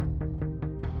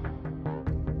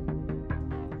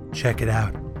Check it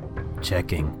out.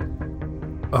 Checking.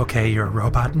 Okay, you're a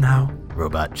robot now?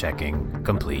 Robot checking.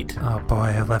 Complete. Oh boy,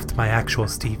 I left my actual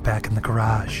Steve back in the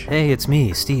garage. Hey, it's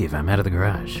me, Steve. I'm out of the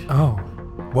garage. Oh,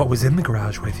 what was in the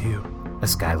garage with you? A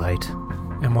skylight.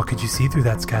 And what could you see through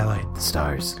that skylight? The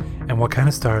stars. And what kind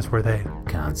of stars were they?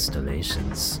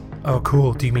 Constellations. Oh,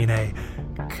 cool. Do you mean a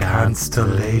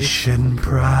Constellation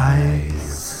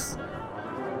prize?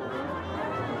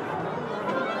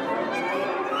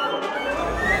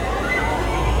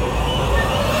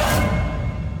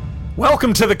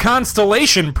 Welcome to the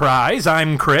Constellation Prize.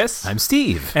 I'm Chris. I'm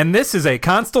Steve. And this is a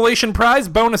Constellation Prize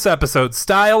bonus episode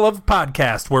style of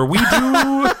podcast where we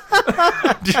do...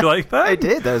 Did you like that? I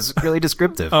did. That was really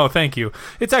descriptive. Oh, thank you.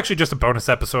 It's actually just a bonus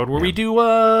episode where we do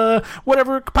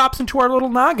whatever pops into our little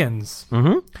noggins.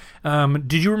 Mm-hmm.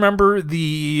 Did you remember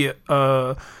the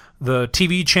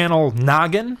TV channel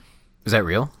Noggin? Is that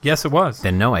real? Yes, it was.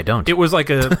 Then no, I don't. It was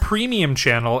like a premium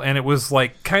channel, and it was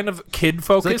like kind of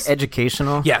kid-focused. It's like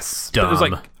educational? Yes. Dumb. It was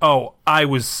like, I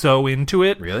was so into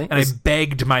it. Really? And I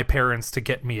begged my parents to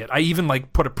get me it. I even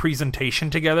like put a presentation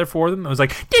together for them. I was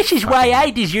like, this is why I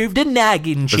deserve the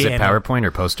Noggin channel. Was it PowerPoint or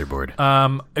poster board?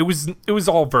 It was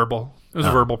all verbal. It was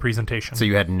a verbal presentation. So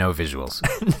you had no visuals?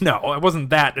 No, it wasn't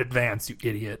that advanced, you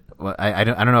idiot. Well, I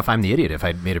don't know if I'm the idiot if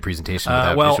I made a presentation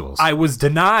without visuals. I was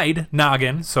denied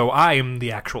Noggin, so I am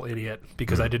the actual idiot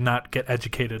because I did not get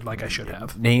educated like I should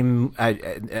have. Name,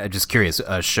 just curious,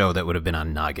 a show that would have been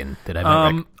on Noggin that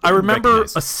I might I remember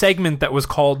recognize. a segment that was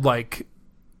called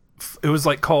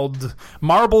called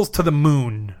Marbles to the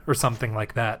Moon or something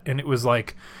like that, and it was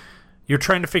like you're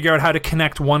trying to figure out how to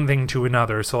connect one thing to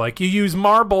another. So like you use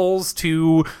marbles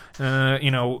to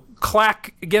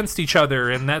clack against each other,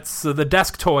 and that's the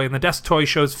desk toy, and the desk toy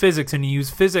shows physics, and you use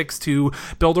physics to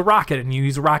build a rocket, and you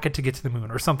use a rocket to get to the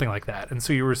moon or something like that. And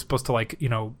so you were supposed to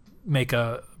make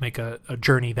a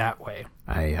journey that way.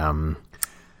 I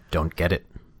don't get it.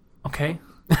 Okay.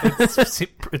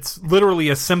 It's literally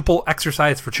a simple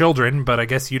exercise for children, but I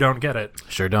guess you don't get it.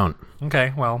 Sure don't.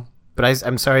 Okay, well. But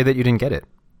I'm sorry that you didn't get it.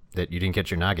 That you didn't get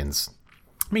your noggins.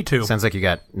 Me too. Sounds like you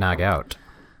got nog out.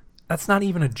 That's not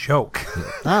even a joke.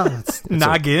 No, it's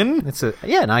noggin?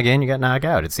 Noggin, you got nog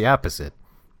out. It's the opposite.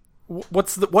 What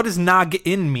does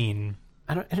noggin mean?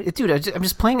 I'm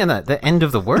just playing on the end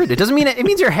of the word. It doesn't mean it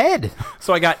means your head.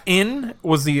 So I got in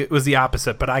was the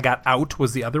opposite, but I got out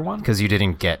was the other one? Because you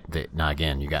didn't get the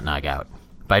noggin, you got nog out.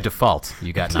 By default,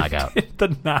 you got nog out.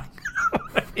 The nog. Oh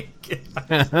my God.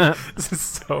 This is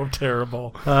so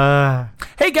terrible.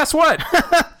 Hey, guess what?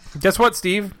 Guess what,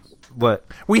 Steve? What?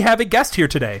 We have a guest here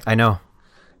today. I know.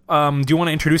 Do you want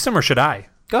to introduce him or should I?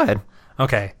 Go ahead.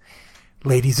 Okay.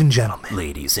 Ladies and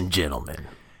gentlemen.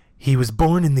 He was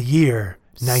born in the year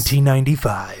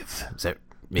 1995. Is that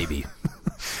maybe?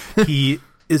 He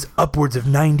is upwards of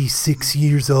 96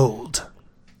 years old.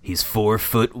 He's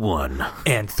 4'1"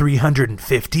 and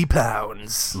 350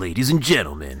 pounds. Ladies and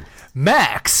gentlemen,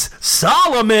 Max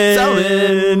Solomon.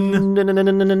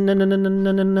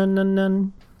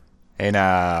 Hey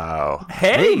now.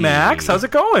 Hey, Max, how's it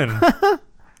going?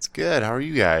 It's good. How are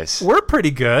you guys? We're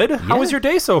pretty good. How was your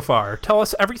day so far? Tell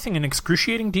us everything in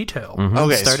excruciating detail. Mm-hmm.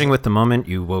 Okay, starting with the moment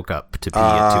you woke up to pee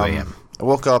at 2 a.m. I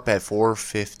woke up at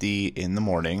 4:50 in the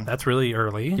morning. That's really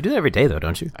early. You do that every day, though,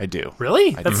 don't you? I do.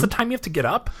 Really? That's the time you have to get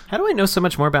up? How do I know so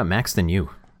much more about Max than you?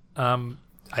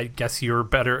 I guess you're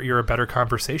better. You're a better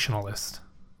conversationalist.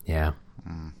 Yeah.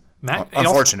 Matt,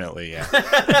 unfortunately, yeah.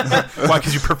 Why?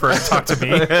 Because you prefer to talk to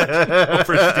me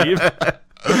over Steve.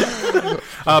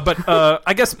 But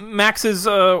I guess Max is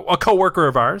a coworker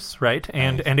of ours, right?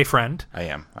 And a friend. I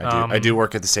am. I do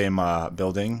work at the same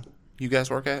building you guys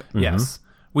work at. Mm-hmm. Yes.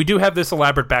 We do have this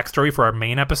elaborate backstory for our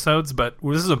main episodes, but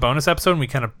this is a bonus episode, and we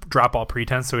kind of drop all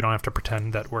pretense, so we don't have to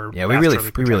pretend that we're we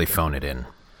really phone it in.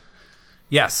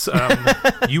 Yes,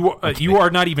 you are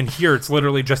not even here. It's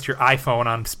literally just your iPhone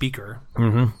on speaker,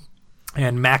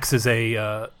 and Max is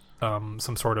a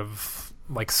some sort of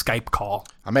like Skype call.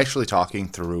 I'm actually talking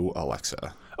through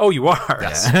Alexa. Oh, you are?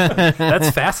 Yes. That's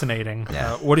fascinating.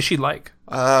 Yeah. What is she like?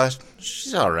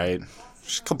 She's all right.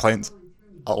 She complains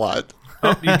a lot.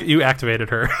 Oh, you activated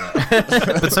her.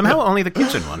 But somehow only the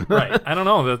kitchen one. Right. I don't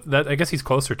know. That I guess he's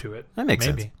closer to it. That makes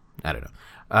Maybe. sense. I don't know.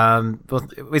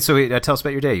 Tell us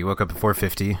about your day. You woke up at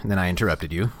 4:50, and then I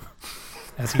interrupted you.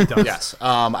 As he does. Yes.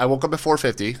 I woke up at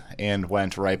 4:50 and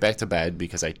went right back to bed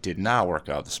because I did not work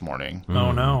out this morning.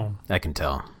 Oh, no. I can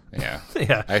tell. Yeah.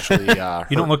 Yeah. Actually,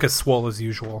 you don't look as swole as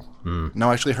usual.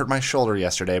 No, I actually hurt my shoulder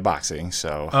yesterday boxing,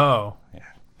 so. Oh. Yeah.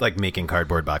 Like making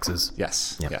cardboard boxes.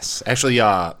 Yes. Yep. Yes. Actually,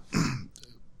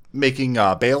 making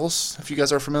bales. If you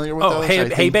guys are familiar with those,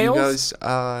 hay bales. You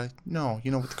guys, no,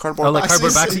 with the cardboard. like boxes.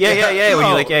 cardboard boxes. Yeah. When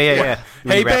you like, yeah.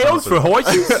 Hay bales for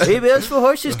horses. Hay bales for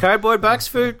horses. Cardboard box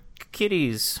for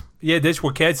kitties. Yeah, that's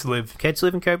where cats live. Cats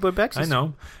live in cardboard boxes. I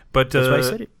know, but That's why I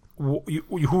said it.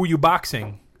 Who were you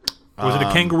boxing? Was it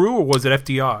a kangaroo or was it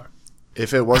FDR?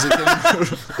 If it was a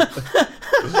kangaroo,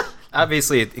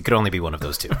 Obviously, it could only be one of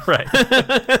those two. Right.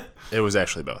 it was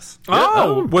actually both.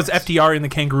 Oh, was FDR in the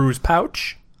kangaroo's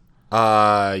pouch?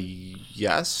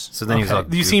 Yes. So then he was all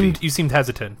You goopy. seemed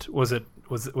hesitant. Was it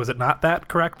not that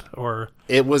correct or?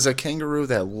 It was a kangaroo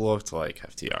that looked like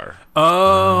FTR.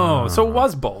 Oh, so it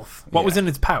was both. What was Yeah. in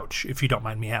its pouch, if you don't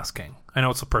mind me asking? I know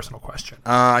it's a personal question.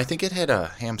 I think it had a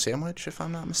ham sandwich, if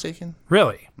I'm not mistaken.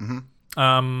 Really?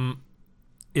 Mm-hmm.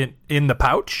 In the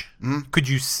pouch?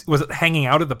 Mm-hmm. Was it hanging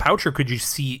out of the pouch, or could you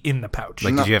see in the pouch?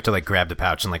 Like, did you have to like grab the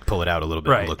pouch and like pull it out a little bit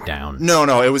Right. and look down?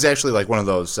 No, it was actually like one of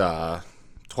those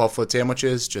 12-foot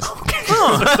sandwiches. Just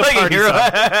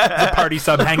the party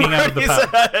sub hanging out of the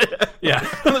pouch. Yeah,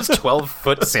 Those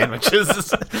 12-foot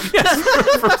sandwiches.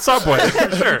 from Subway,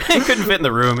 for sure. It couldn't fit in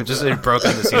the room. It broke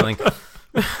on the ceiling.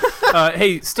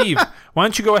 Hey, Steve, why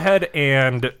don't you go ahead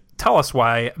and tell us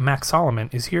why Max Solomon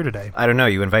is here today? I don't know.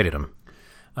 You invited him.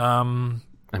 I'm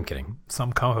kidding.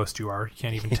 Some co-host you are. You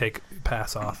can't even take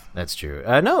pass off. That's true.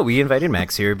 No, we invited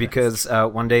Max here because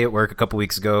one day at work a couple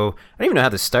weeks ago, I don't even know how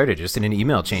this started, just in an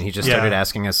email chain, he just started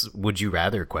asking us would you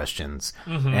rather questions.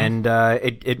 And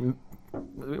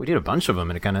we did a bunch of them,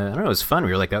 and it kind of, I don't know, it was fun.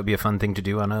 We were like, that would be a fun thing to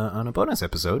do on a bonus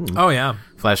episode. And Oh, yeah.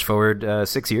 flash forward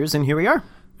 6 years, and here we are.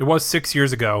 It was 6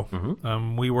 years ago.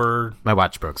 We were My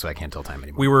watch broke, so I can't tell time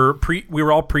anymore. we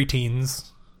were all preteens,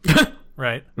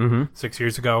 right? 6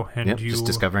 years ago, and Yep, you just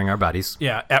discovering our bodies.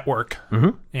 yeah, at work,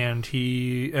 and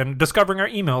discovering our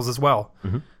emails as well.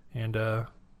 And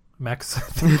Max,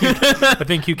 I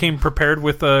think you came prepared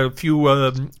with a few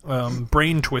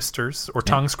brain twisters or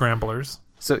tongue scramblers.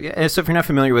 So if you're not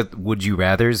familiar with Would You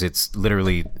Rathers, it's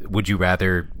literally would you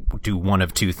rather do one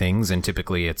of two things, and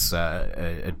typically it's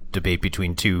a debate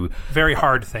between two Very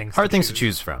hard things. to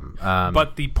choose from.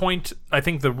 But the point, I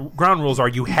think the ground rules are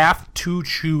you have to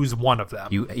choose one of them.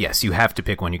 You have to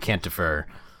pick one. You can't defer.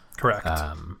 Correct.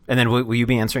 And then will you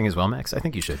be answering as well, Max? I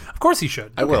think you should. Of course he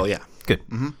should. I will, yeah. Good.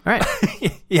 All right.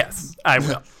 Yes, I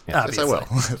will. Yes, I will.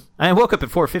 I woke up at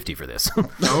 4:50 for this.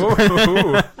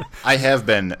 Oh. I have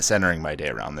been centering my day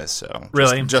around this, so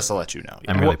Really? just to let you know.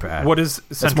 I'm really proud. What is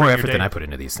That's centering more your effort day? than I put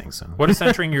into these things. So. What does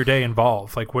centering your day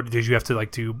involve? Like, what did you have to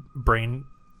like do brain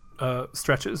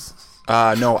stretches?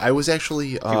 No, I was actually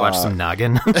You watch some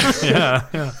Noggin.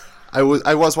 Yeah. I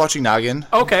was watching Noggin.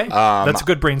 Okay, that's a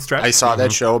good brain stretch. I saw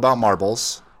that show about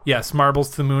marbles. Yes,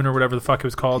 Marbles to the Moon or whatever the fuck it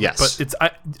was called. Yes.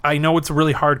 But I know it's a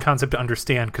really hard concept to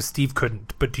understand because Steve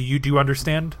couldn't. But do you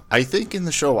understand? I think in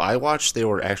the show I watched, they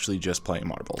were actually just playing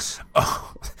marbles.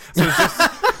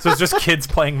 So it's just kids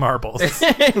playing marbles.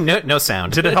 no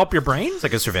sound. Did it help your brain? It's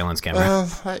like a surveillance camera.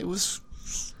 It was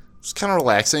kind of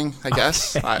relaxing, I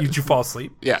guess. Did you fall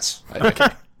asleep? Yes. Okay.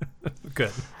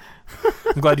 Good.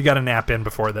 I'm glad you got a nap in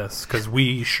before this because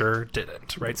we sure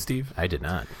didn't. Right, Steve? I did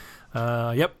not.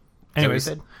 Yep. Anyways, Is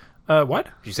that what you said? what?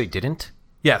 Did you say didn't?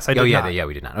 Yes, I did. Oh yeah, not. yeah,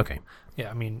 we did not. Okay.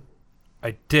 Yeah, I mean,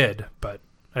 I did, but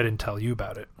I didn't tell you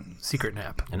about it. Secret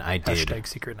nap. And I did Hashtag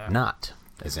secret nap. not,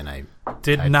 as in I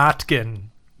Did notkin.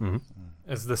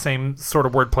 Is the same sort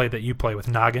of wordplay that you play with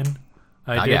noggin.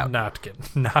 I Nog did out. notkin.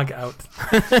 Nog out.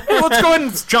 Hey, let's go ahead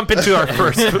and jump into our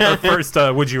first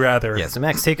Would You Rather. Yeah, so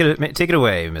Max, take it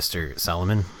away, Mr.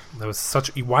 Solomon. That was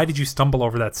such. Why did you stumble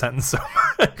over that sentence so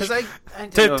much? Because I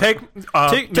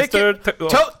Take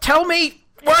Mr. tell me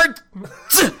word,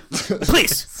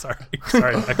 please. Sorry,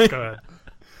 go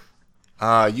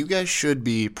ahead. You guys should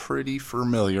be pretty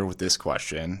familiar with this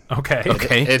question. Okay.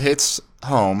 Okay. It hits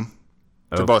home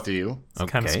to both of you.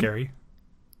 Kind of scary.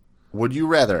 Would you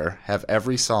rather have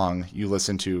every song you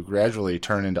listen to gradually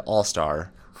turn into All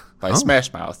Star by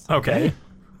Smash Mouth, Okay.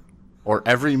 or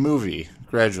every movie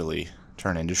gradually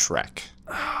turn into Shrek?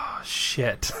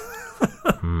 Shit.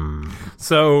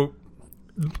 So,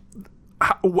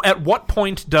 at what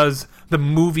point does the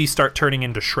movie start turning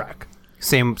into Shrek?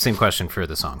 Same question for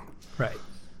the song. Right.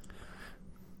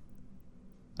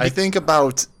 I think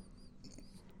about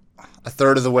a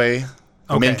third of the way,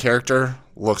 the main Okay. character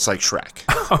looks like Shrek.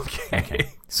 Okay.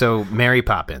 So Mary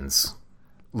Poppins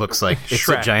looks like it's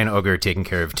a Shrek. giant ogre taking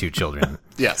care of two children.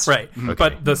 Yes. Right.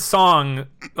 But the song,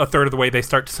 a third of the way, they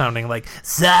start sounding like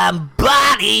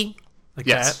somebody. Like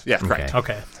Yes. that. Yeah, correct.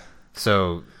 Okay.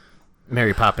 So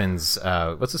Mary Poppins,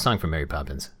 what's the song from Mary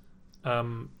Poppins?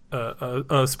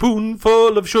 A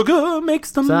spoonful of sugar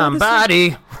makes the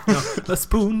Somebody. medicine. No, a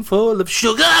spoonful of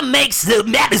sugar makes the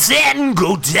medicine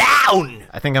go down.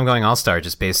 I think I'm going All-Star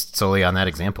just based solely on that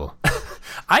example.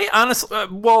 I honestly,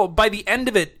 well, by the end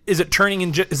of it, is it turning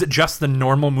in? Is it just the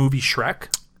normal movie Shrek?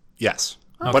 Yes.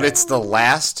 But it's the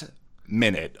last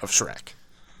minute of Shrek.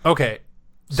 Okay,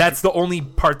 that's the only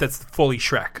part that's fully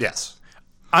Shrek. Yes.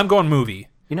 I'm going movie.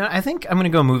 You know, I think I'm going to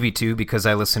go movie too because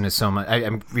I listen to so much.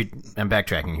 I'm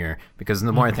backtracking here because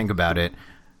the more I think about it,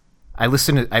 I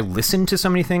listen to so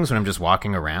many things when I'm just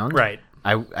walking around. Right.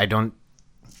 I don't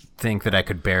think that I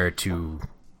could bear to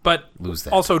lose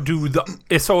that. Also,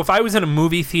 so if I was in a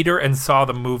movie theater and saw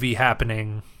the movie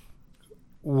happening,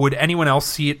 would anyone else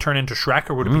see it turn into Shrek,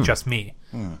 or would it be just me?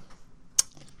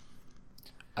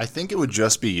 I think it would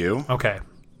just be you. Okay.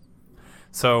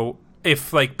 So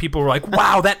if like people were like,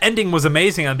 "Wow, that ending was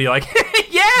amazing," I'd be like,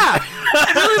 "Yeah,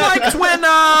 I really liked when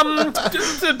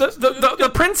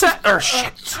the princess or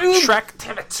Shrek,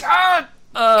 damn it,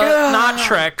 not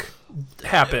Shrek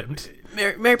happened."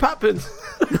 Mary Poppins.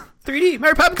 3D.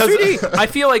 Mary Poppins 3D. I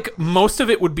feel like most of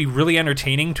it would be really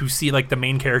entertaining to see like the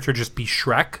main character just be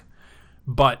Shrek,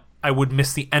 but I would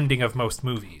miss the ending of most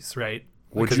movies, right?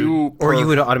 Would you? Or you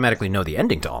would automatically know the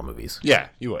ending to all movies. Yeah,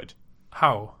 you would.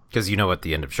 How? Because you know what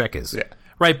the end of Shrek is. Yeah.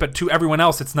 Right, but to everyone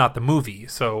else, it's not the movie.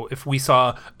 So if we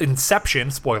saw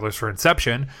Inception, spoilers for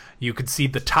Inception, you could see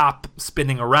the top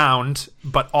spinning around,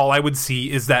 but all I would see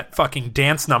is that fucking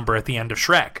dance number at the end of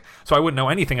Shrek. So I wouldn't know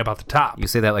anything about the top. You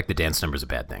say that like the dance number's a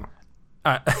bad thing.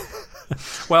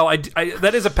 Well, I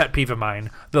that is a pet peeve of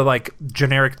mine. The like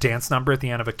generic dance number at the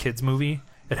end of a kid's movie.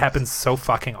 It happens so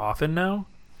fucking often now.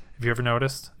 Have you ever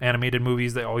noticed? Animated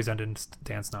movies, they always end in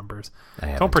dance numbers.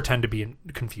 Don't pretend to be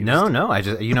confused. No. I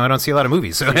just I don't see a lot of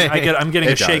movies. So I'm getting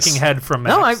a shaking head from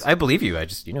Max. No, I believe you. I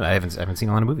just I haven't seen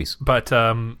a lot of movies. But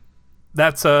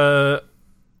that's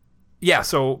yeah.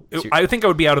 So I think I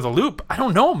would be out of the loop. I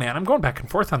don't know, man. I'm going back and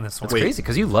forth on this one. It's crazy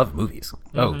because you love movies.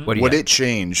 Oh, what do you? Would it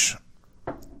change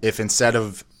if instead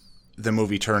of the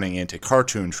movie turning into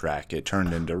cartoon Shrek, it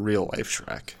turned into real life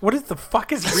Shrek? What is the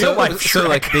fuck is real life Shrek? So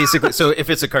like basically, so if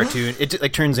it's a cartoon, it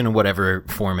like turns into whatever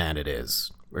format it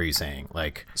is. What are you saying?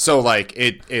 Like so, like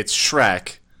it's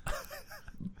Shrek,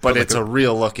 but it's a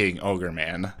real looking ogre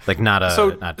man. Like not a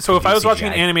so if I was watching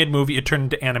an CGI. animated movie, it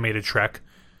turned into animated Shrek.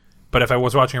 But if I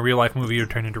was watching a real life movie, it would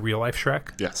turn into real life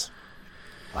Shrek. Yes.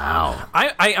 Wow.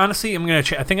 I honestly am I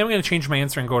think I'm gonna change my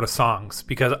answer and go to songs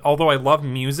because although I love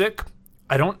music,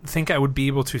 I don't think I would be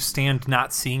able to stand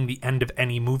not seeing the end of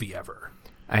any movie ever.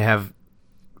 I have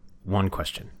one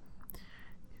question.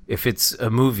 If it's a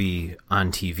movie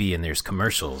on TV and there's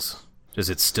commercials, does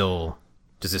it still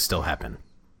happen?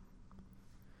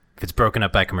 If it's broken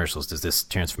up by commercials, does this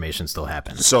transformation still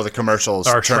happen? So the commercials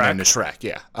Or turn Shrek. into Shrek.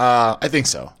 Yeah. I think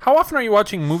so. How often are you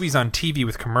watching movies on TV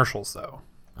with commercials, though?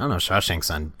 I don't know.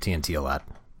 Shawshank's on TNT a lot.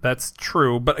 That's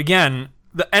true. But again,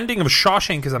 the ending of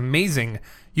Shawshank is amazing.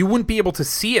 You wouldn't be able to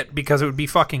see it because it would be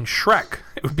fucking Shrek.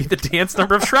 It would be the dance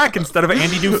number of Shrek instead of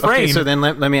Andy Dufresne Okay, so then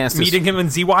let me ask this. meeting him in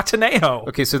Zihuatanejo.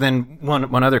 Okay, so then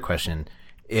one other question.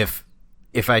 If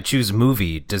I choose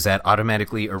movie, does that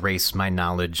automatically erase my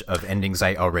knowledge of endings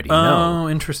I already know? Oh,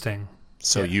 interesting.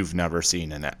 So you've never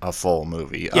seen a full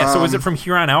movie. Yeah, so is it from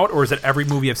here on out, or is it every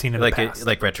movie I've seen in Like the past?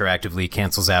 it retroactively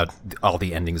cancels out all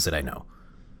the endings that I know.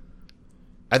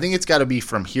 I think it's got to be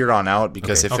from here on out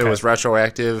because if Okay. it was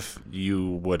retroactive,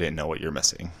 you wouldn't know what you're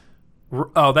missing.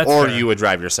 Oh, that's Or fair. you would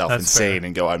drive yourself That's insane fair.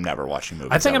 and go, I'm never watching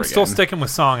movies I think I'm ever still again." sticking with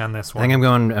song on this I one. think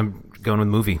I'm going with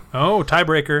movie. Oh,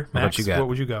 tiebreaker. Max, about you got? what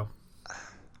would you go? I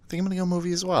think I'm going to go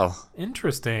movie as well.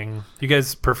 Interesting. You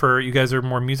guys are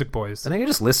more music boys. I think I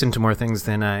just listen to more things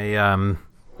than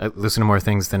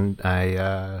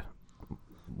I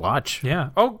watch. Yeah.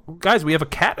 Oh, guys, we have a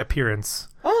cat appearance.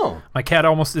 Oh, My cat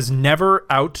almost is never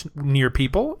out near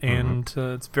people, and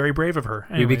it's very brave of her.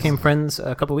 we Anyways. became friends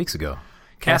a couple weeks ago.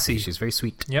 Cassie. She's very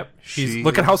sweet. Yep. She-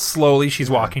 Look at how slowly she's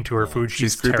walking to her food.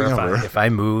 She's creeping terrified. over. If I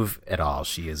move at all,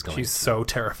 she is going. She's so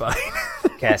terrified.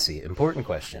 Cassie, important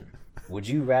question. Would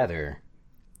you rather?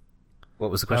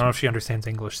 What was the I don't question? know if she understands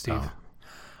English, Steve.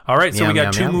 All right, so Meow, we got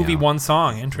meow, two meow, movie, meow. one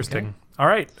song. Interesting. All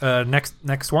right,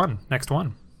 next one.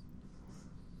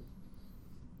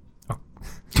 Oh.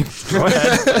 Go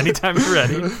ahead. Anytime you're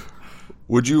ready.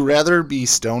 Would you rather be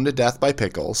stoned to death by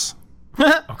pickles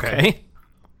Okay.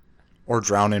 or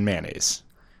drown in mayonnaise?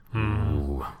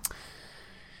 Ooh.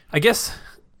 I guess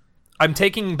I'm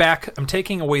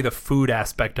taking away the food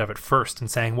aspect of it first and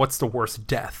saying what's the worst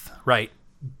death, right?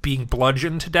 Being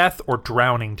bludgeoned to death or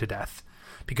drowning to death?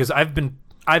 Because I've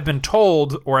been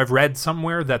told or I've read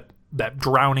somewhere that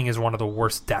drowning is one of the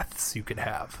worst deaths you could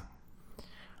have.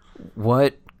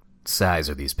 What size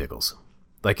are these pickles?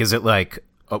 Like, is it like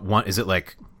one? Is it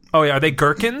like? Oh yeah, are they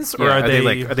gherkins or are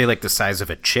they like the size of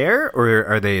a chair, or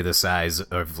are they the size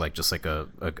of like just like a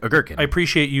gherkin? I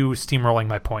appreciate you steamrolling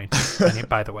my point.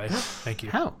 By the way, thank you.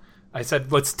 How? I said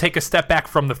let's take a step back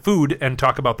from the food and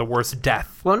talk about the worst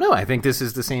death. Well, no, I think this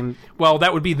is the same. Well,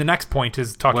 that would be the next point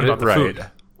is talking about the food.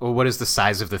 Well, what is the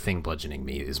size of the thing bludgeoning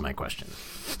me? Is my question.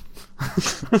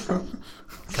 God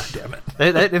damn it!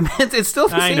 It's still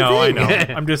the same thing. I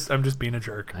know. I'm just being a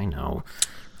jerk. I know.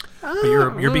 But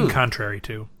you're being contrary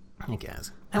too. I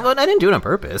guess. Well, I didn't do it on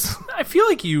purpose. I feel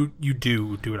like you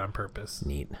do it on purpose.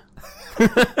 Neat.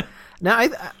 Now,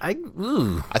 I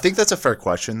think that's a fair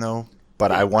question, though.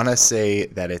 But I want to say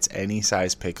that it's any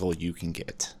size pickle you can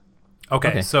get.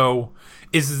 Okay, so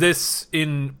is this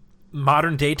in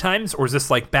modern day times, or is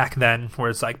this like back then, where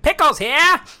it's like pickles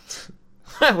here?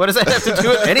 What does that have to do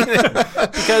with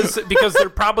anything? because there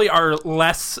probably are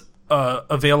less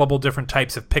available different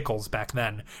types of pickles back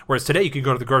then. Whereas today you can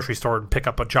go to the grocery store and pick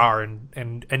up a jar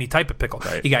and any type of pickle.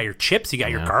 Right. You got your chips, you got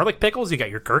your garlic pickles, you got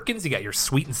your gherkins, you got your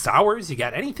sweet and sours, you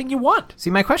got anything you want. See,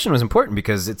 my question was important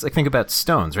because it's like, think about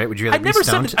stones, right? Would you rather be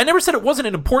stoned? I never said it wasn't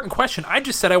an important question. I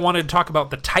just said I wanted to talk about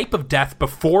the type of death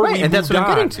before we and that's moved what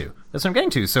I'm on. getting to. That's what I'm getting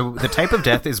to. So the type of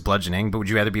death is bludgeoning, but would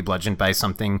you rather be bludgeoned by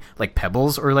something like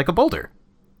pebbles or like a boulder?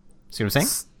 See what I'm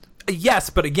saying? Yes,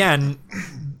 but again,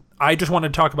 I just want to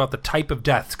talk about the type of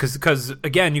death because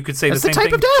again, you could say That's the same the type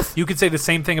thing. of death. You could say the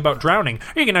same thing about drowning.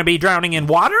 Are you going to be drowning in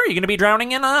water? Are you going to be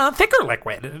drowning in a thicker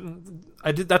liquid?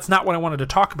 That's not what I wanted to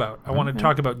talk about. I wanted to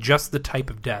talk about just the type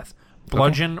of death: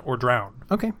 bludgeon or drown.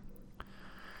 Okay,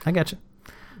 I got you.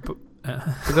 So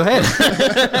go ahead.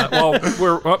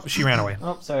 She ran away.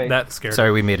 Oh, sorry. That scared.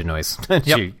 Sorry, we made a noise.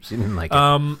 She didn't like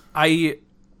it.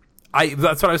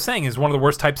 That's what I was saying. Is one of the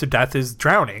worst types of death is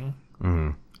drowning.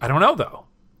 Mm-hmm. I don't know though.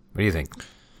 What do you think,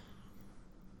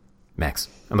 Max?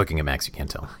 I'm looking at Max. You can't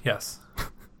tell. Yes.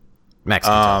 Max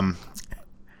can tell.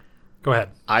 Go ahead.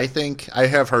 I think I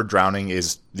have heard drowning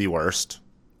is the worst.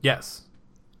 Yes.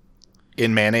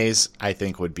 In mayonnaise, I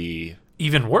think would be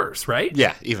even worse, right?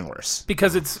 Yeah, even worse.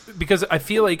 Because I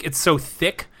feel like it's so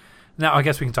thick. Now I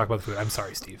guess we can talk about the food. I'm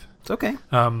sorry, Steve. It's okay.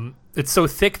 It's so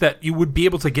thick that you would be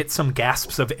able to get some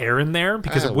gasps of air in there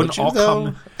because it wouldn't all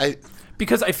come.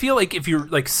 Because I feel like if you're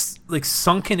like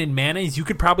sunken in mayonnaise, you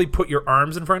could probably put your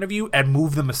arms in front of you and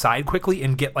move them aside quickly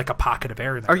and get like a pocket of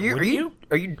air in there. Are you?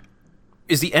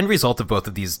 Is the end result of both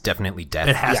of these definitely death?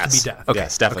 It has to be death. Okay.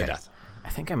 Yes, definitely death. I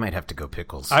think I might have to go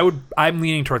pickles. I'm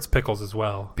leaning towards pickles as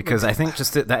well. Because I think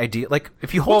just the idea, like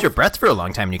if you hold your breath for a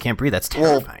long time and you can't breathe, that's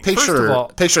terrifying. Well,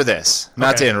 picture this.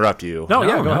 Not to interrupt you. No,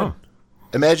 go ahead.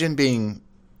 Imagine being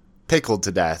pickled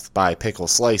to death by pickle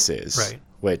slices, right?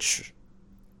 Which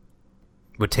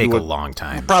would take a long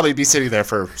time. Probably be sitting there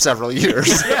for several years.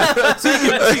 Yeah, so you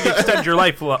can extend your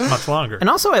life much longer. And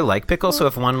also, I like pickles, so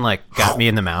if one like got me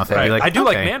in the mouth, I'd be like, I do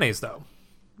like mayonnaise though.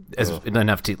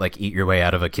 Enough to like eat your way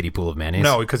out of a kiddie pool of mayonnaise?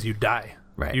 No, because you die.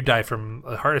 Right. You die from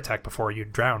a heart attack before you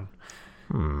drown.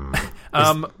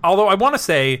 Although I want to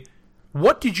say,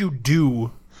 what did you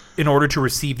do in order to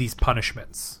receive these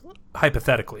punishments?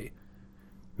 Hypothetically.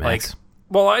 Max?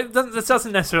 This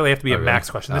doesn't necessarily have to be a Max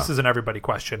question. This is an everybody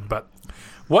question. But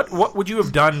what would you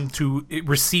have done to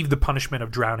receive the punishment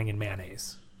of drowning in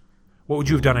mayonnaise? What would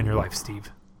you have done in your life,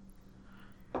 Steve?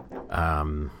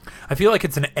 I feel like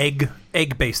it's an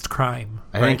egg-based crime.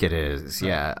 I think it is.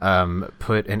 Yeah.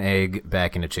 Put an egg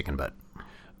back in a chicken butt.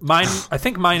 I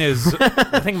think mine is some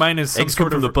Eggs sort come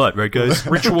of from the butt, right, guys?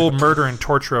 ritual murder and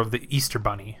torture of the Easter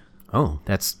Bunny. Oh,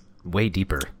 that's way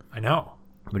deeper. I know.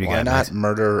 What do you Why got? not Max?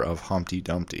 murder of Humpty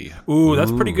Dumpty? Ooh,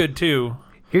 that's pretty good too.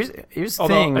 Here's the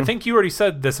Although thing. I think you already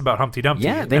said this about Humpty Dumpty.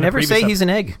 Yeah, they never say he's an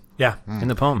egg. Yeah, in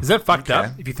the poem. Is that fucked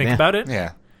up if you think about it?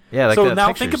 Yeah. Yeah. Like so the now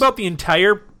pictures. think about the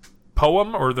entire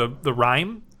poem or the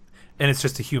rhyme, and it's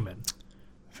just a human.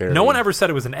 No one ever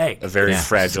said it was an egg. A very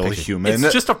fragile human.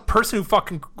 It's just a person who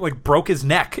fucking like broke his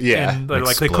neck. Yeah, and they're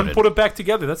like they couldn't put it back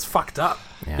together. That's fucked up.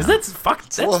 Yeah. Isn't that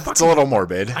fucked? It's a little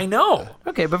morbid. I know.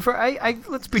 Okay, but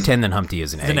let's pretend that Humpty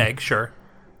is an egg. It's an egg, sure.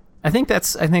 I think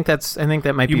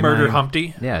that might be. You murdered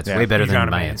Humpty. Yeah, it's way better than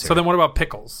my answer. So then, what about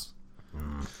pickles?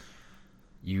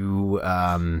 You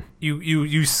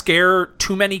scare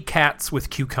too many cats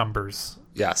with cucumbers.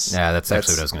 Yes. Yeah, that's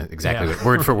actually what I was going to exactly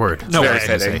word for word. No very way.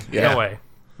 fitting. Yeah. No way.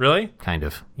 Really? Kind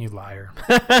of. You liar.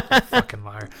 Fucking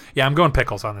liar. Yeah, I'm going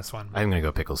pickles on this one. I'm going to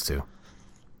go pickles too.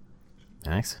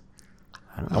 Max?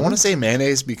 I want to say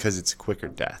mayonnaise because it's a quicker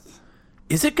death.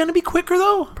 Is it going to be quicker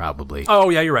though? Probably.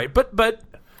 Oh yeah, you're right. But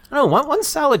no, one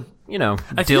solid, dill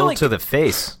to the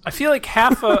face. I feel like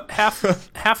half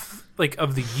like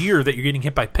of the year that you're getting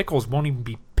hit by pickles won't even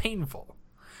be painful.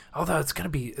 Although it's gonna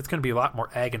be a lot more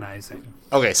agonizing.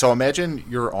 Okay, so imagine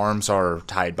your arms are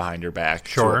tied behind your back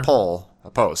Sure. to a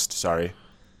post, sorry.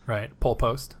 Right, pole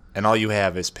post. And all you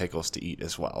have is pickles to eat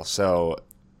as well. So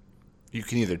you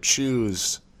can either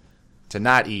choose to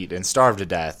not eat and starve to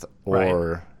death,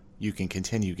 or you can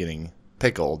continue getting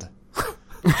pickled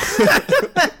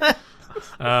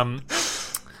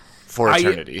for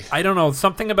eternity. I don't know.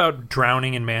 Something about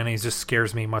drowning in mayonnaise just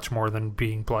scares me much more than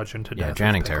being bludgeoned to death. Yeah, with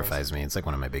drowning pickles. terrifies me. It's like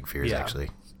one of my big fears, Yeah. actually.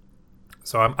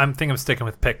 So I'm thinking of sticking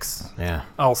with picks. Yeah.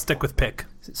 I'll stick with pick.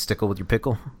 Stickle with your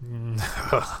pickle?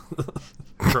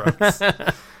 Gross.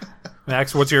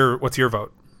 Max, what's your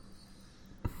vote?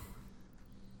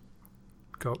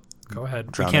 Go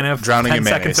ahead. We can't have drowning 10 in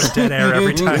seconds mayonnaise. of dead air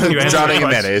every time you answer Drowning a in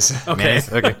question.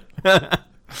 mayonnaise. Okay. Mayonnaise?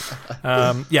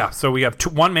 Okay. Yeah, so we have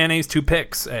one mayonnaise, 2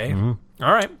 picks, eh? Mm-hmm.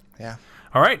 All right. Yeah.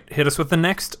 All right. Hit us with the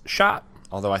next shot.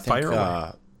 Although I think Fire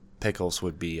away. pickles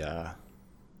would be a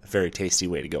very tasty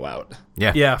way to go out.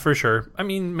 Yeah. Yeah, for sure. I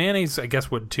mean, mayonnaise, I guess,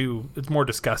 would too. It's more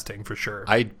disgusting, for sure.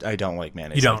 I don't like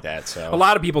mayonnaise You don't. like that. So A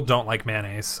lot of people don't like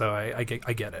mayonnaise, so I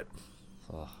get it.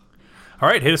 All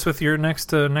right, hit us with your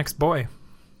next boy.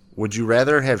 Would you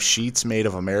rather have sheets made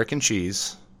of American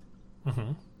cheese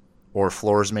or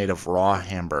floors made of raw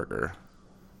hamburger?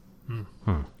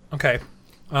 Okay.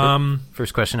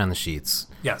 First question on the sheets.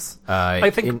 Yes. I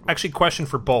think, actually, question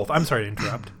for both. I'm sorry to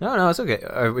interrupt. No, it's okay.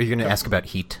 Are you going to ask about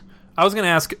heat? I was going to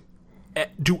ask,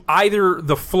 do either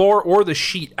the floor or the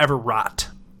sheet ever rot?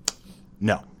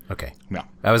 No. Okay. No.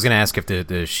 I was going to ask if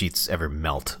the sheets ever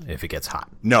melt if it gets hot.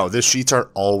 No, the sheets are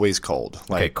always cold.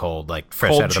 Okay, cold, like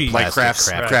fresh Cold out of the cheese. Like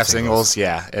plastic. Kraft singles.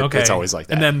 Yeah, it's always like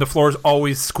that. And then the floor is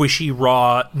always squishy,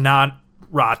 raw, not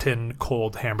rotten,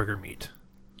 cold hamburger meat.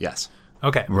 yes.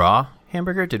 Okay. Raw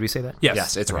hamburger? Did we say that? Yes.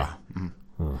 Yes, it's raw.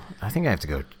 I think I have to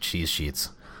go cheese sheets.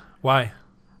 Why?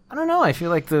 I don't know. I feel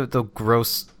like the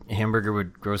gross hamburger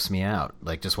would gross me out.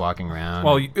 Like just walking around.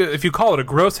 Well, if you call it a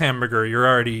gross hamburger, you're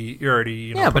already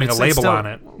putting a label on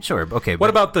it. Sure. Okay. What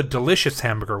about the delicious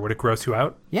hamburger? Would it gross you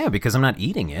out? Yeah, because I'm not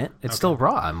eating it. It's still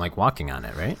raw. I'm like walking on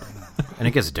it, right? And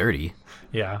it gets dirty.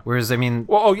 Yeah. Whereas, I mean,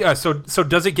 Well, oh yeah. So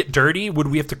does it get dirty? Would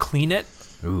we have to clean it?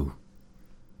 ooh.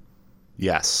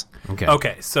 Yes. Okay.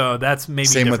 Okay. So that's maybe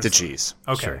Same a with the different cheese.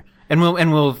 story. Okay. Sure. And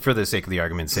we'll for the sake of the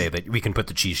argument say that we can put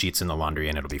the cheese sheets in the laundry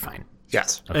and it'll be fine.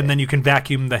 Yes. And then you can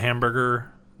vacuum the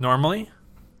hamburger normally.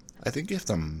 I think you have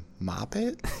to mop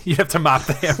it. You have to mop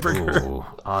the hamburger. Ooh.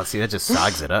 Oh, see, that just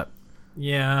sogs it up.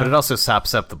 Yeah. But it also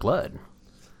sops up the blood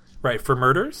Right, for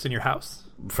murders in your house?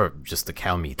 for just the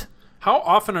cow meat. How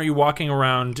often are you walking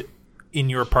around in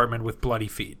your apartment with bloody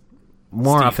feet?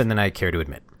 More Steve. often than I care to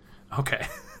admit. Okay.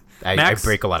 I Max?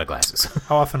 break a lot of glasses.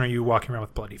 How often are you walking around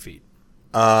with bloody feet?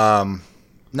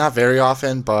 Not very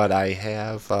often, but I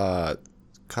have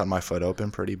cut my foot open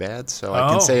pretty bad, so I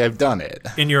Oh. can say I've done it.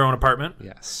 In your own apartment?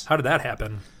 Yes. How did that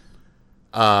happen?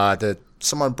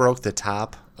 Someone broke the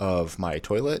top of my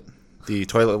toilet, the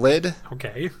toilet lid,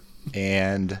 Okay.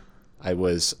 and I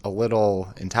was a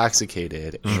little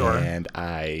intoxicated, Sure. and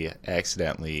I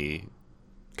accidentally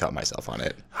cut myself on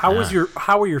it. How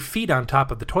were your feet on top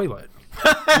of the toilet?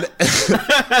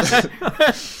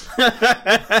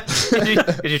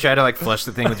 Did you try to like flush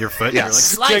the thing with your foot?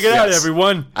 Yes. You're like, Check it out, Yes.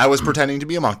 everyone. I was pretending to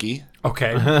be a monkey.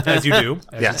 Okay. As you do.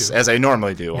 Yes, You do. as I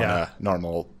normally do on Yeah. a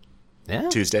normal yeah,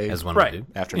 Tuesday. as one Right.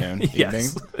 would do. afternoon,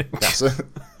 Yes. evening. Yes.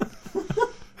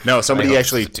 No, I somebody hope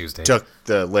actually it's a Tuesday. took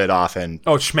the lid off and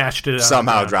Oh, smashed it.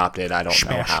 somehow on. dropped it. I don't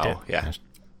know Smashed how. it. Yeah,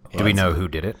 Do we know who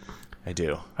did it? I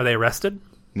do. Are they arrested?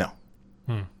 No,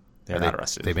 they're not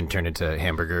arrested. They've been turned into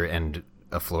hamburger and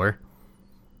a floor.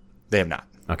 They have not.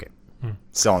 Okay.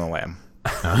 Still on the lamb.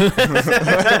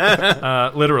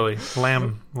 Literally.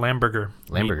 Lamburger.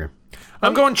 Lamburger.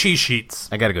 I'm going cheese sheets.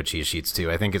 I gotta go cheese sheets too.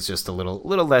 I think it's just a little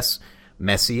less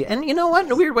messy, and you know what?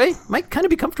 In a weird way, might kind of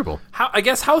be comfortable.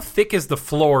 How thick is the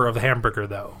floor of the hamburger,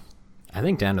 though? I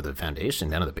think down to the foundation,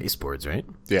 down to the baseboards, right?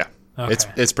 Yeah, Okay.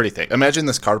 it's pretty thick. Imagine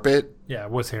this carpet. Yeah,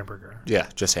 it was hamburger. Yeah,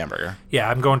 just hamburger.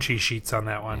 Yeah, I'm going cheese sheets on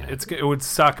that one. It would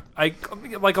suck. I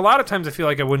like a lot of times I feel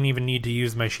like I wouldn't even need to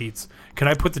use my sheets. Can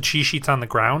I put the cheese sheets on the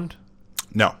ground?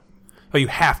 No. Oh, you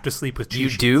have to sleep with cheese You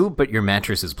sheets. do, but your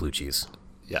mattress is blue cheese.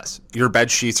 Yes, your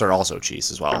bed sheets are also cheese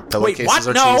as well. Wait, Pillowcases what?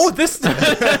 are No, cheese. this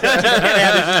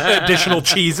add additional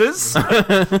cheeses.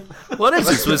 What is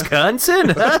this, Wisconsin?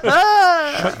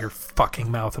 Shut your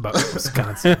fucking mouth about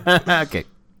Wisconsin. Okay.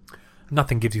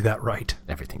 Nothing gives you that right.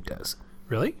 Everything does.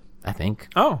 Really? I think.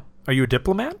 Oh, are you a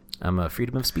diplomat? I'm a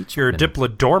freedom of speech. You're a man.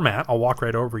 diplodoormat. I'll walk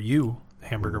right over you,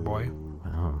 hamburger boy.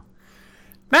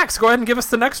 Max, go ahead and give us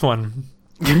the next one.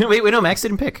 Wait, no, Max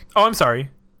didn't pick. Oh, I'm sorry.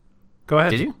 Go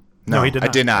ahead. Did you? No, he did I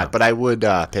not. did not. But I would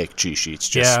pick cheese sheets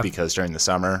just because during the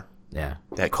summer, Yeah.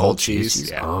 that cold cheese.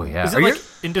 Yeah. Oh, yeah. Is it like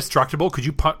indestructible? Could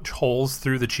you punch holes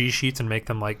through the cheese sheets and make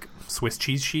them like Swiss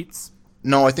cheese sheets?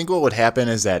 No, I think what would happen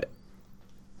is that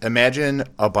imagine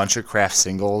a bunch of Kraft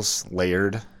singles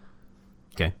layered.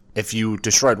 Okay. If you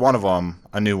destroyed one of them,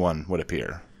 a new one would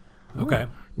appear. Okay.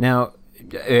 Now,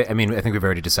 I mean, I think we've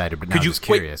already decided, but now I'm just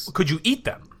curious. Could you eat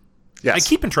them? Yes. I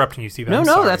keep interrupting you, Steven. No, I'm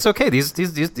no, sorry. that's okay. These are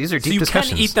deep So you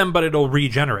discussions. can eat them, but it'll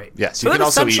regenerate. Yes, So you that can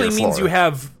also eat essentially your means floor. you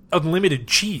have unlimited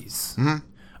cheese. Mm-hmm.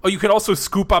 Oh, you can also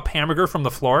scoop up hamburger from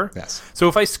the floor? Yes. So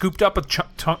if I scooped up a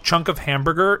chunk of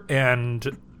hamburger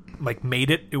and like made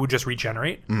it, it would just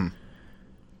regenerate?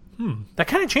 That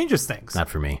kind of changes things. Not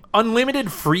for me.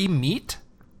 Unlimited free meat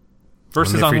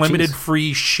versus Unlimited free unlimited cheese.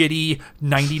 free shitty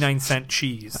 99-cent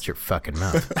cheese. Shut your fucking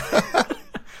mouth.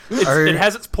 It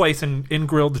has its place in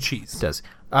grilled cheese. It does.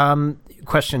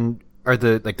 Question: are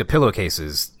the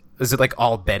pillowcases? Is it like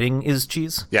all bedding is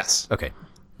cheese? Yes. Okay.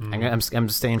 I'm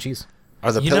just staying cheese.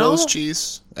 Are the You pillows know-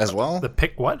 cheese as well? The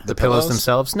pick what? The pillows pillows?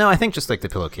 themselves? No, I think just like the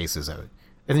pillowcases. I'm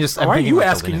Why are thinking you like the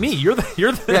asking me? linens.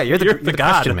 You're the Yeah, you're the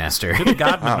god question master. You're the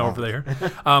godman over there.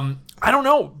 I don't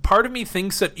know. Part of me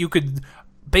thinks that you could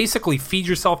basically feed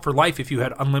yourself for life if you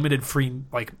had unlimited free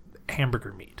like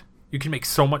hamburger meat. You can make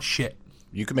so much shit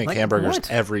You can make Like hamburgers what?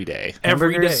 every day.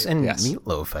 every Hamburgers day. and Yes.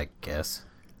 meatloaf, I guess.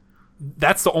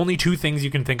 That's the only two things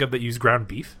you can think of that use ground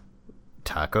beef.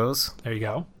 Tacos. There you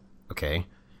go. Okay.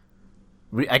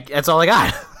 That's all I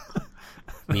got.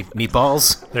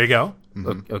 Meatballs. There you go.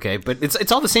 Okay, but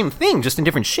it's all the same thing, just in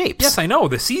different shapes. Yes, I know.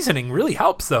 The seasoning really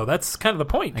helps, though. That's kind of the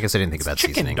point. I guess I didn't think about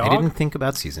chicken, seasoning. dog. I didn't think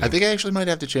about seasoning. I think I actually might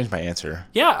have to change my answer.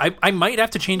 Yeah, I might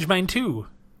have to change mine too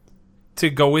to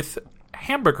go with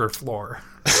hamburger floor.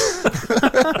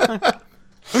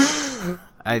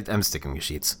 I'm sticking with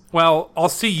sheets. Well, I'll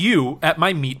see you at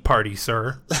my meat party,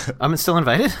 sir. I'm still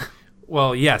invited.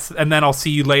 Well, yes, and then I'll see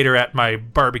you later at my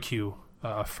barbecue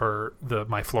for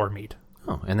my floor meat.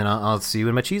 Oh, and then I'll see you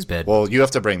in my cheese bed. Well, you have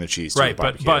to bring the cheese to Right, the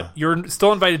barbecue. but you're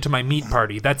still invited to my meat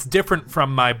party. That's different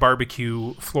from my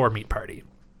barbecue floor meat party.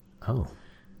 Oh,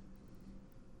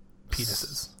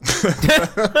 Penises.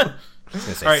 I was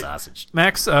gonna say All right. sausage.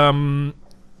 Max,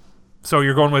 so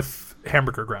you're going with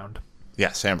hamburger ground.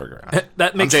 Yes, hamburger.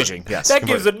 That makes I'm changing. Yes, that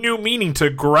gives a new meaning to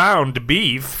ground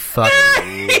beef. Fuck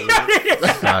you.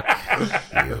 Fuck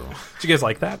you. Did you guys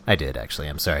like that? I did actually.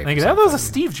 I'm sorry. I think for that saying was a fuck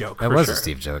you. Steve joke. That for was sure. a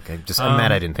Steve joke. I'm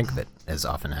mad I didn't think of it as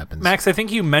often happens. Max, I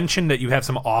think you mentioned that you have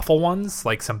some awful ones,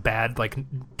 like some bad, like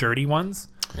dirty ones.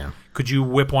 Yeah. Could you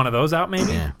whip one of those out,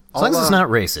 maybe? Yeah. As long as it's not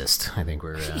racist, I think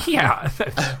we're. Yeah.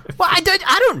 Well, I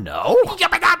don't know.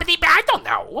 I don't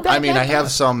know. I mean, I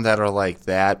have some that are like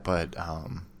that, but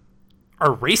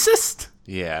Are racist?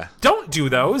 yeah. Don't do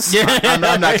those. I'm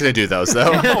not going to do those,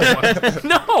 though.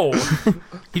 No.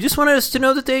 You just wanted us to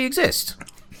know that they exist.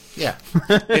 Yeah.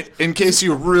 In case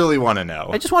you really want to know.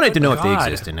 I just wanted to know if they God.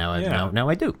 exist, and now Yeah. now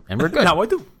I do, and we're good. Now I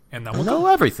do. And then I we'll know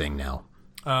everything now.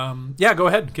 Yeah, go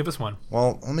ahead. Give us one.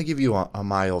 Well, let me give you a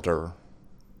milder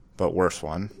but worse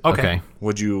one. Okay.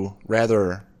 Would you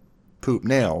rather poop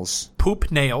nails? Poop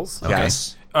nails.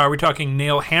 Yes. Are we talking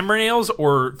hammer nails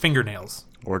or fingernails?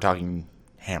 We're talking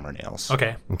hammer nails.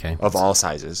 Okay. Okay. Of all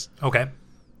sizes. Okay.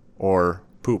 Or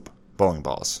poop bowling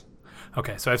balls.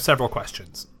 Okay. So I have several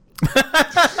questions.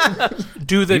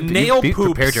 Do the nail you poops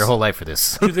prepared your whole life for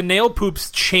this? do the nail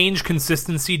poops change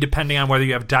consistency depending on whether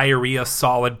you have diarrhea,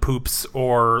 solid poops,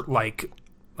 or like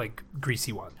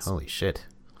greasy ones? Holy shit!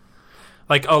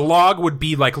 Like a log would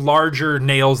be like larger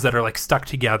nails that are like stuck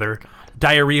together.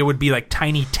 Diarrhea would be like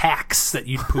tiny tacks that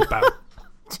you'd poop out.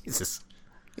 Jesus.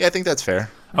 Yeah, I think that's fair.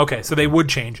 Okay, so they would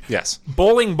change. Yes.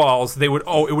 Bowling balls, they would.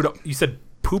 Oh, it would. You said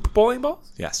poop bowling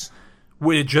balls? Yes.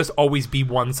 Would it just always be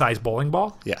one size bowling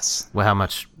ball? Yes. Well, how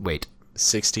much weight?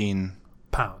 16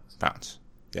 Pounds. pounds.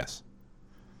 Yes.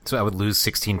 So I would lose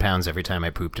 16 pounds every time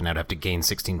I pooped, and I'd have to gain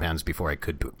 16 pounds before I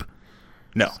could poop.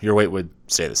 No, your weight would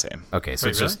stay the same. Okay, so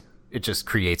Wait, it just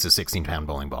creates a 16-pound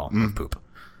bowling ball of poop.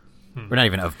 Or not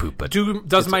even of poop, but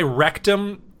Does my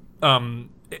rectum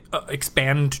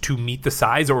expand to meet the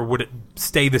size, or would it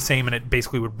stay the same and it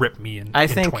basically would rip me in? I in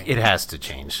think twain? it has to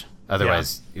change.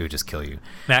 Otherwise, it would just kill you.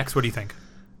 Max, what do you think?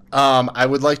 I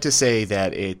would like to say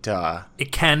that it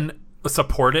It can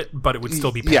support it, but it would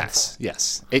still be painful.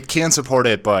 yes. It can support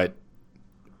it, but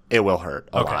it will hurt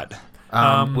a lot.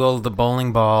 Will the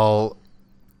bowling ball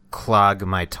clog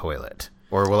my toilet?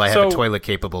 Or will I have a So- toilet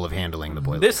capable of handling the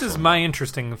boiler? This is my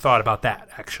interesting thought about that,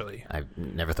 actually. I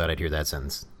never thought I'd hear that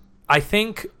sentence. I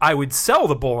think I would sell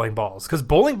the bowling balls because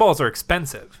bowling balls are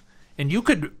expensive, and you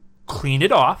could clean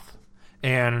it off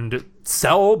and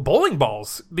sell bowling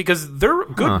balls because they're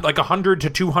good, like $100 to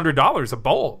 $200 a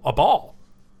ball.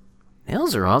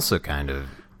 Nails are also kind of...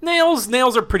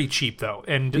 Nails are pretty cheap, though,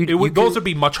 and those would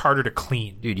be much harder to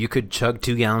clean. Dude, you could chug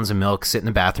 2 gallons of milk, sit in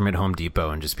the bathroom at Home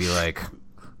Depot, and just be like,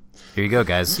 here you go,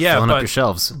 guys. Filling up your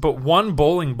shelves. But one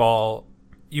bowling ball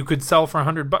you could sell for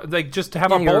 $100, like just to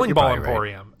have a bowling ball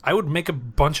emporium. Right. I would make a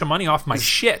bunch of money off my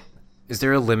shit. Is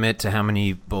there a limit to how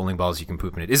many bowling balls you can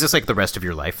poop in it? Is this like the rest of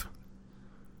your life?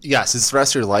 Yes, it's the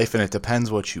rest of your life, and it depends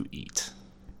what you eat.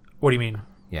 What do you mean?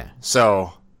 Yeah.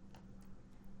 So...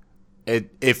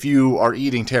 if you are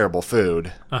eating terrible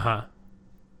food,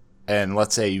 and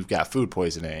let's say you've got food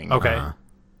poisoning, and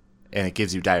it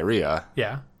gives you diarrhea,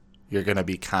 you're going to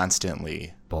be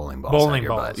constantly bowling balls.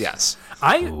 Butt. Yes,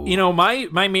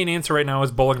 my main answer right now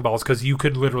is bowling balls because you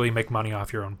could literally make money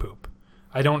off your own poop.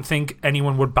 I don't think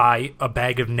anyone would buy a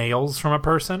bag of nails from a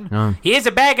person. No. Here's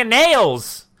a bag of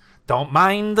nails. Don't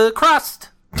mind the crust.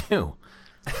 Ew.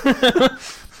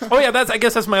 Oh yeah, I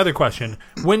guess that's my other question.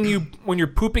 When you're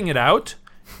pooping it out,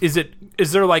 is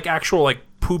there like actual like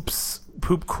poop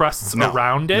crusts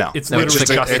around it? No. It's literally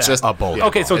just a bowling.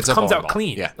 Okay, so it it's comes out ball.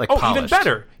 clean. Yeah, like polished.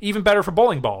 polished. Even better for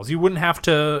bowling balls. You wouldn't have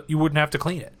to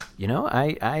clean it. You know,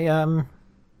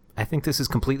 I think this is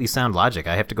completely sound logic.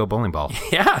 I have to go bowling ball.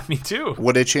 Yeah, me too.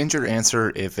 Would it change your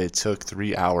answer if it took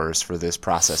 3 hours for this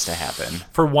process to happen?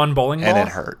 For one bowling ball? And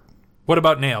it hurt. What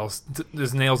about nails?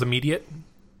 Is nails immediate?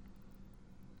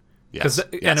 Yes.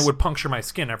 And it would puncture my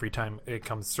skin every time it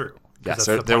comes through. Yes,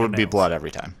 there would be blood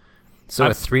every time. So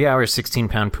a 3 hour,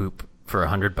 16-pound poop for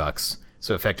 $100.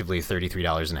 So effectively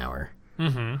 $33 an hour.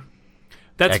 Mm-hmm.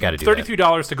 That's I gotta do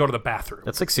 $33 to go to the bathroom.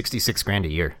 That's like $66,000 a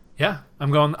year. Yeah,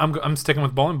 I'm sticking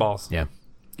with bowling balls. Yeah.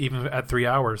 Even at 3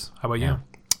 hours. How about you?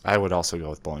 I would also go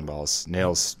with bowling balls.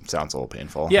 Nails sounds a little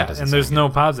painful. Yeah, and there's no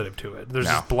positive to it. There's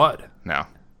just blood. No.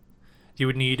 You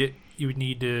would need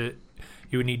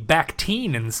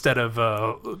Bactine instead of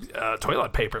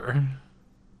toilet paper.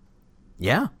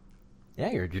 Yeah.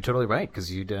 Yeah, you're totally right,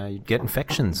 because you'd get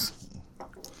infections.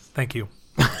 Thank you.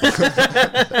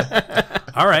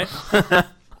 All right.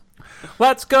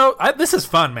 Let's go. This is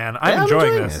fun, man. I'm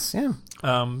enjoying this. Yeah.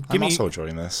 I'm also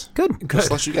enjoying this. Good.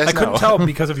 Just let you guys I couldn't tell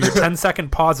because of your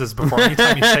 10-second pauses before any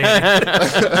time you say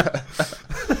anything.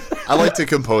 I like to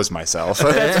compose myself.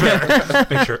 That's fair.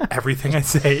 Make sure everything I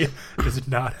say does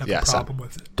not have a problem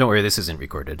with it. Don't worry, this isn't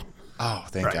recorded. Oh,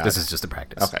 thank God. This is just a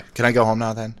practice. Okay. Can I go home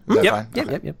now then? Is that fine? Yep.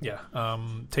 Okay. Yeah.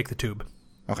 Take the tube.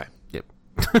 Okay. Yep.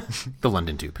 The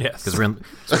London tube. Yes. Because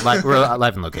we're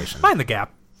live in location. Mind the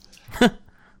gap.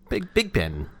 Big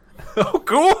Ben. Oh,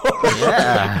 cool.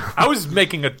 Yeah. I was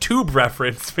making a tube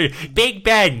reference for Big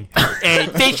Ben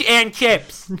and fish and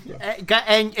chips.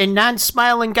 And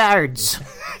non-smiling guards.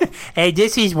 Hey,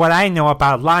 this is what I know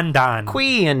about London.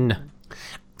 Queen.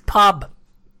 Pub.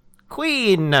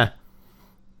 Queen. I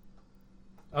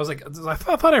was like, I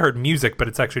thought I heard music, but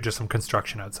it's actually just some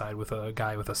construction outside with a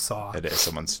guy with a saw. It is.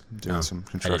 Someone's doing some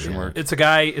construction work. It's a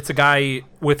guy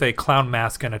with a clown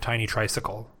mask and a tiny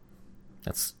tricycle.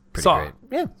 That's pretty Saw. great.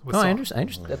 Yeah. I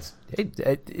understand. That's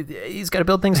he's got to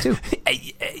build things too.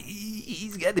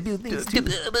 He's got to build things too.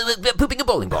 Pooping a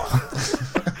bowling ball.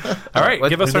 All right,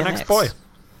 give us our next boy.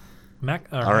 All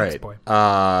right. Next boy.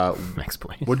 Next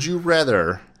boy. Would you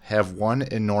rather have one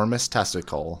enormous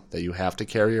testicle that you have to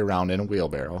carry around in a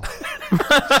wheelbarrow,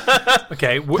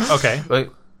 Okay. Wait.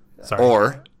 Sorry.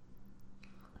 or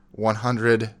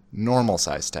 100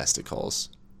 normal-sized testicles?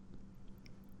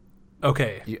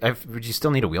 Okay. Would you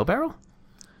still need a wheelbarrow?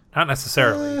 Not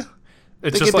necessarily.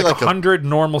 It's they just could be like like a- 100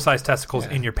 normal-sized testicles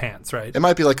in your pants, right? It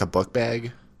might be like a book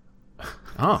bag.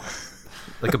 Oh.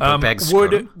 Like a book bag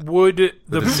Would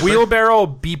the wheelbarrow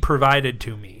be provided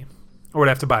to me, or would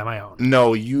I have to buy my own?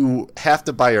 No, you have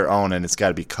to buy your own, and it's got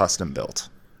to be custom built.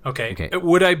 Okay.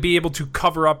 Would I be able to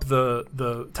cover up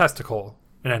the testicle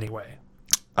in any way?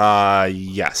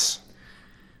 Yes.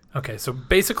 Okay, so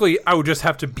basically, I would just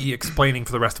have to be explaining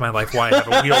for the rest of my life why I have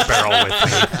a wheelbarrow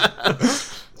with me.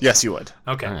 Yes, you would.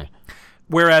 Okay. All right.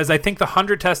 Whereas I think the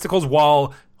 100 testicles,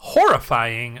 while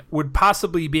horrifying, would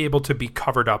possibly be able to be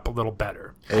covered up a little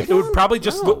better. It would probably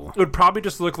just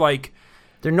look like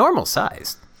They're normal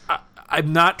sized.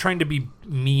 I'm not trying to be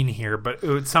mean here, but it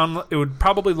would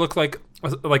probably look like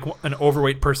an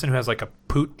overweight person who has like a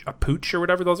pooch or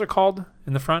whatever those are called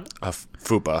in the front. A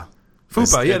fupa.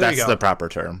 Fupa, yeah, there you go. That's the proper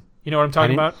term. You know what I'm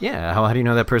talking about? Yeah. How do you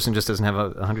know that person just doesn't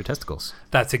have 100 testicles?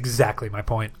 That's exactly my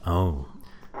point. Oh.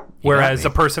 Whereas a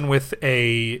person with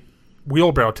a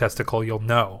wheelbarrow testicle, you'll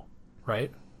know,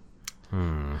 right?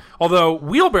 Although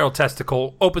wheelbarrow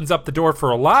testicle opens up the door for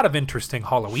a lot of interesting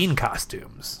Halloween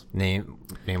costumes. Name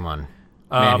one.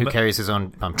 Man who carries his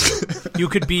own pumpkin. You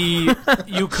could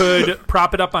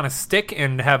prop it up on a stick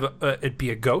and have it be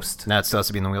a ghost. Now it still has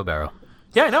to be in the wheelbarrow.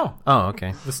 Yeah, I know. Oh,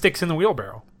 okay. The stick's in the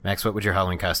wheelbarrow. Max, what would your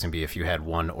Halloween costume be if you had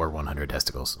 1 or 100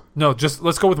 testicles? No, just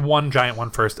let's go with one giant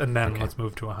one first, and then let's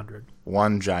move to 100.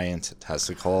 One giant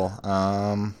testicle.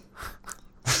 I'm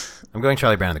going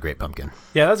Charlie Brown and the Great Pumpkin.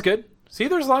 Yeah, that's good. See,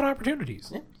 there's a lot of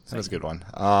opportunities. Yeah, that's a good one.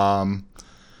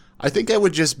 I think I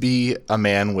would just be a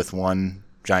man with one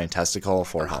giant testicle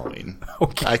for Halloween.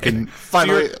 Okay. I can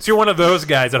finally... So you're one of those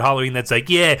guys at Halloween that's like,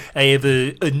 yeah, I have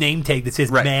a name tag that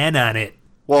says man on it.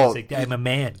 Well, like, I'm a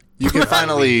man. You can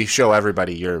finally show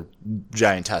everybody your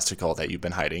giant testicle that you've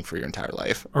been hiding for your entire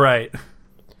life. Right.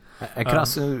 I could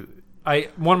also...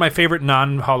 One of my favorite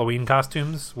non-Halloween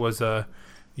costumes was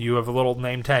you have a little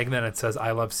name tag, then it says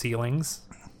I love ceilings,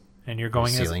 and you're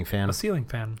going as a ceiling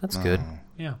fan. That's good.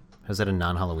 Yeah. How's that a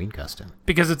non-Halloween costume?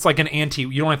 Because it's like an anti...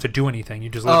 You don't have to do anything. You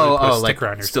just literally put a sticker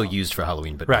on yourself. Still used for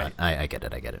Halloween, but right. I get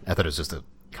it. I thought it was just a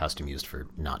costume used for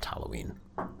not Halloween.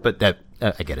 But that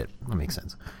I get it. That makes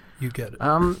sense. You get it.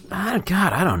 God,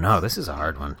 I don't know. This is a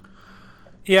hard one.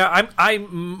 Yeah,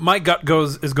 my gut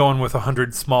is going with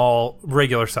 100 small,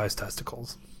 regular sized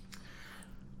testicles.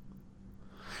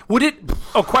 Would it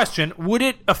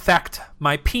affect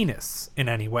my penis in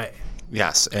any way?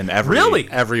 Yes, in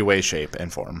every way, shape,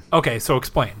 and form. Okay, so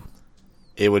explain.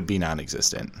 It would be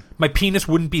non-existent. My penis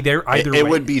wouldn't be there either way? It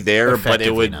would be there, but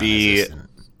it would be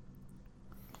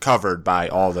covered by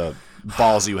all the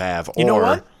balls you have. You know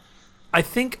what? I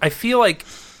feel like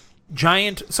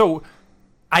giant... So,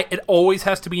 it always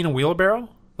has to be in a wheelbarrow?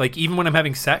 Like, even when I'm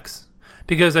having sex?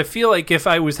 Because I feel like if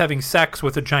I was having sex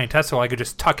with a giant testicle, I could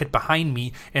just tuck it behind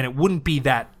me, and it wouldn't be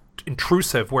that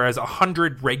intrusive, whereas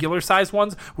 100 regular-sized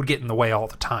ones would get in the way all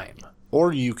the time.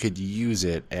 Or you could use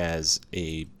it as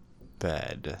a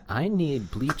bed. I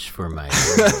need bleach for my...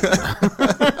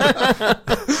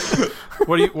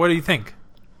 What do you think?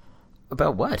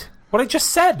 About what? What I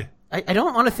just said. I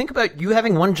don't want to think about you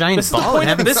having one giant ball and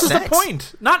having sex. This is the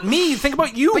point. Not me. Think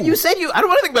about you. But you said I don't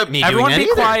want to think about me Everyone doing that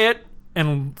be either. quiet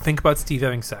and think about Steve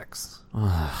having sex.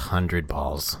 100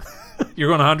 balls. You're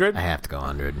going 100? I have to go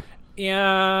 100.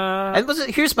 Yeah.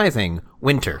 Here's my thing.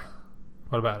 Winter.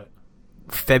 What about it?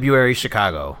 February,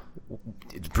 Chicago.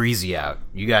 It's breezy out.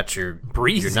 You got your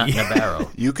breezy. You're not in a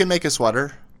barrel. You can make a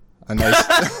sweater. A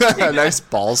nice a nice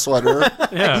ball sweater.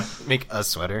 Yeah. Make a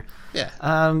sweater. Yeah.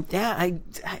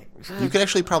 You could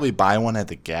actually probably buy one at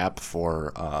the Gap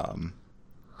for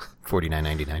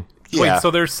 $49.99. Yeah. Wait,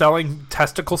 so they're selling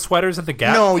testicle sweaters at the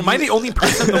Gap? No, Am I the only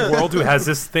person in the world who has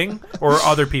this thing, or are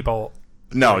other people?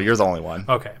 No, you're the only one.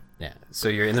 Okay. Yeah. So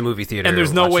you're in the movie theater, and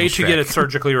there's no way to Shrek. get it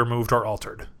surgically removed or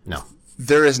altered. No.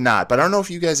 There is not, but I don't know if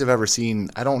you guys have ever seen.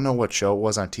 I don't know what show it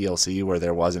was on TLC where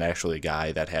there wasn't actually a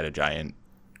guy that had a giant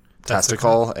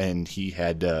testicle and he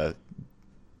had to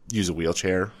use a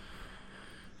wheelchair.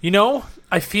 You know,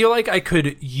 I feel like I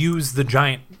could use the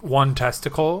giant one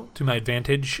testicle to my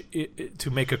advantage to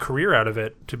make a career out of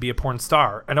it, to be a porn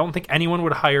star. I don't think anyone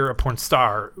would hire a porn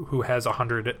star who has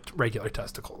 100 regular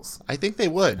testicles. I think they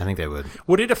would. I think they would.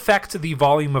 Would it affect the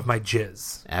volume of my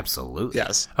jizz? Absolutely.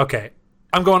 Yes. Okay.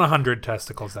 I'm going 100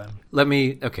 testicles then.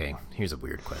 Okay, here's a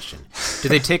weird question. Do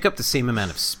they take up the same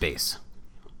amount of space?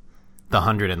 The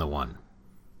 100 and the 1?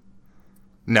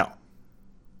 No.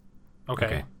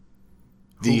 Okay.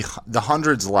 The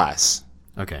 100's less.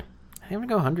 Okay. I'm going to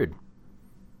go 100.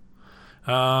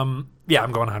 Yeah,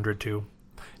 I'm going 100 too.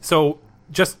 So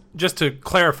just to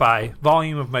clarify,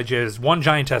 volume of my jizz, one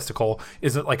giant testicle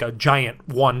isn't like a giant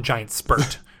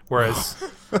spurt, whereas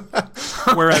the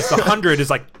 100 is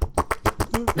like.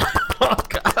 Oh,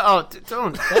 God. Oh,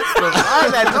 don't.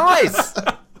 That's that noise.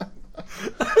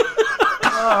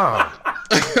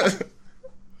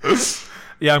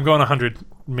 Yeah, I'm going 100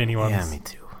 mini ones. Yeah, me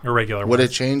too. Or regular Would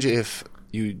ones. it change if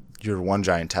your one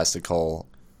giant testicle,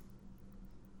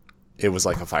 it was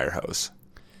like a fire hose?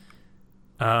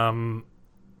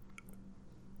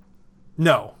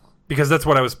 No, because that's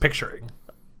what I was picturing.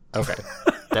 Okay.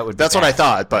 That's what I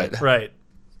thought, but... Right.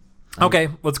 Okay,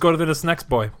 let's go to this next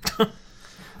boy.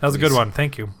 That was a good one.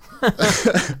 Thank you.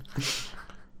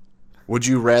 Would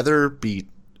you rather be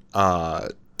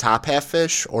top half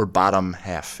fish or bottom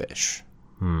half fish?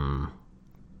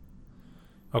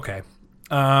 Okay.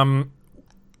 Do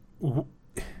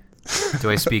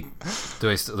I speak? Do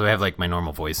I have like my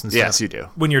normal voice and stuff? Yes, you do.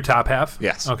 When you're top half?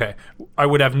 Yes. Okay. I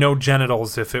would have no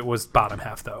genitals if it was bottom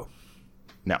half, though.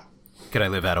 No. Could I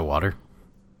live out of water?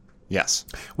 Yes.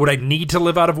 Would I need to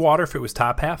live out of water if it was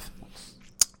top half?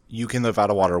 You can live out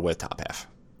of water with top half.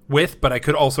 But I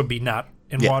could also be not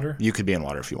in water? You could be in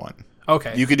water if you want.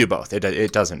 Okay. You could do both.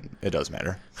 It does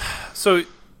matter. So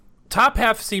top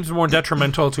half seems more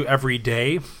detrimental to every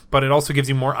day, but it also gives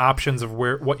you more options of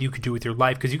what you could do with your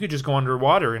life, because you could just go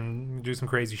underwater and do some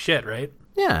crazy shit, right?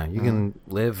 Yeah, you can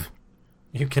live.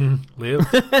 You can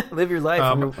live. Live your life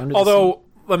under the sea. Although,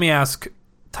 let me ask,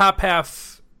 top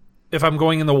half, if I'm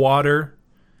going in the water,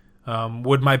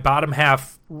 would my bottom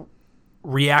half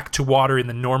react to water in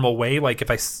the normal way? Like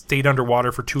if I stayed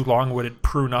underwater for too long, would it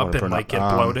prune up and like get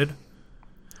bloated?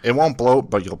 It won't bloat,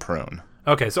 but you'll prune.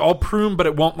 Okay, so I'll prune, but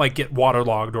it won't like get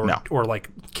waterlogged or like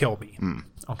kill me.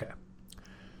 Okay.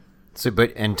 So,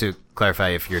 and to clarify,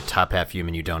 if you're top half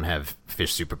human, you don't have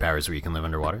fish superpowers where you can live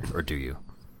underwater, or do you?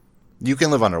 You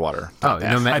can live underwater.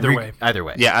 Either way. Either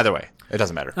way. Yeah, either way. It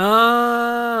doesn't matter.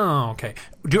 Oh, okay.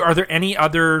 Are there any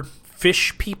other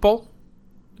fish people?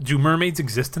 Do mermaids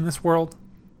exist in this world?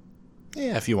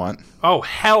 Yeah, if you want. Oh,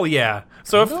 hell yeah.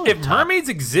 So if mermaids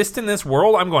exist in this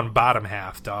world, I'm going bottom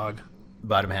half, dog.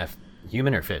 Bottom half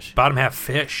human or fish? Bottom half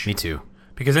fish. Me too.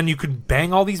 Because then you could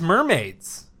bang all these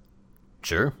mermaids.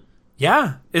 Sure.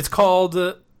 Yeah, it's called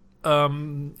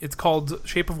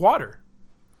Shape of Water.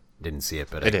 Didn't see it,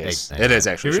 but it is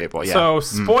actually Shape of Water. Yeah. So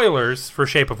spoilers for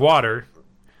Shape of Water.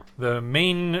 The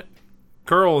main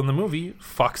girl in the movie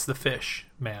fucks the fish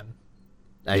man.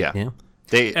 Yeah.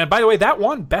 And by the way, that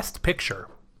won Best Picture.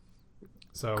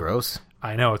 So gross.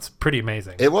 I know, it's pretty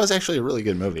amazing. It was actually a really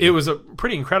good movie. It was a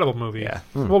pretty incredible movie. Yeah.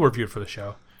 We'll review it for the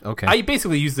show. Okay. I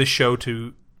basically use this show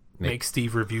to make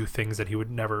Steve review things that he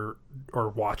would never, or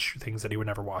watch things that he would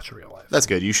never watch in real life. That's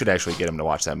good. You should actually get him to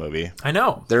watch that movie. I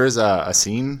know. There is a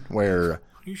scene where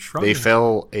they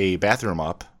fill a bathroom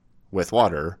up with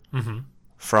water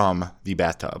from the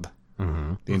bathtub.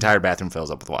 Mm-hmm. The entire bathroom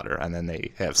fills up with water, and then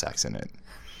they have sex in it.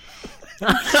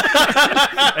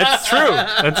 That's true.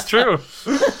 That's true.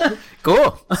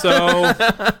 Cool. So,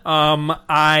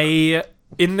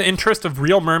 in the interest of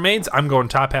real mermaids, I'm going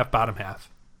top half, bottom half.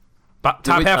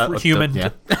 Top half human,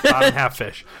 bottom half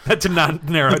fish. That did not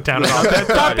narrow it down at all.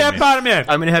 Top half, bottom half.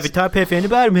 I'm gonna have a top half and a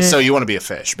bottom half. So you want to be a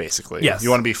fish, basically. Yes.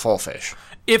 You want to be full fish.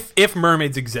 If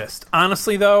mermaids exist,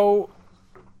 honestly though,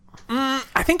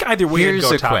 I think either way. Here's I'd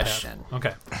go a top question. Half.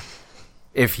 Okay.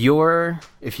 If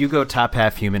you go top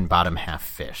half human, bottom half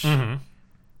fish,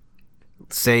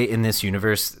 say in this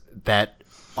universe that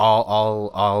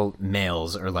all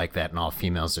males are like that and all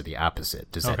females are the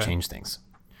opposite, does that change things?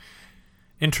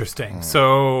 Interesting.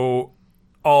 So,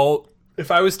 if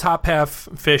I was top half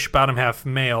fish, bottom half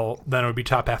male, then it would be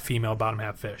top half female, bottom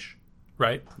half fish,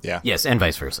 right? Yeah. Yes, and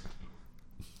vice versa.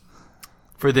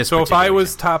 For this, so if I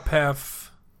was top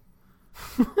half,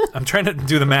 I'm trying to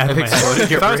do the math in my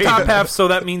head. If I was top half, so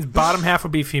that means bottom half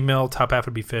would be female, top half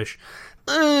would be fish.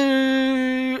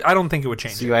 I don't think it would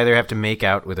change. So you either have to make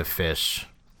out with a fish,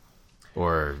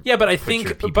 or but I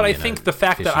think the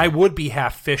fact that I would be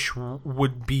half fish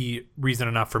would be reason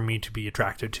enough for me to be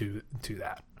attracted to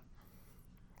that.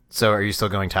 So are you still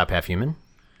going top half human?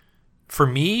 For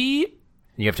me,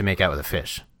 you have to make out with a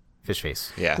fish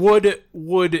face. Yeah.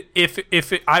 Would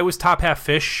if I was top half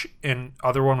fish and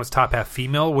other one was top half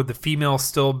female, would the female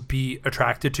still be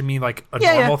attracted to me like a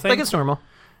normal thing? Like it's normal.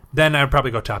 Then I'd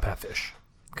probably go top half fish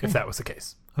if that was the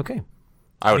case. Okay.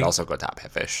 I would also go top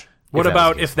half fish. What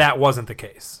about if that wasn't the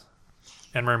case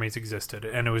and mermaids existed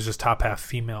and it was just top half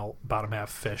female, bottom half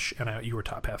fish, and you were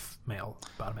top half male,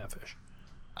 bottom half fish?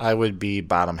 I would be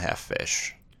bottom half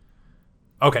fish.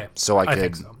 Okay. So I could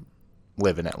think so.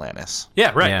 Live in Atlantis.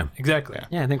 Yeah, right. Yeah. Exactly.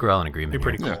 Yeah, I think we're all in agreement. Be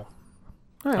pretty here.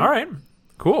 cool. All right.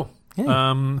 Cool.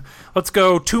 Yeah. Let's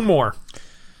go 2 more.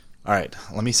 All right.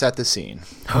 Let me set the scene.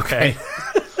 Okay.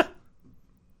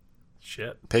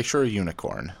 Shit. Picture a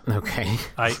unicorn. Okay.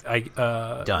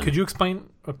 Done. Could you explain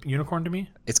a unicorn to me?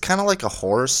 It's kind of like a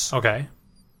horse. Okay.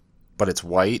 But it's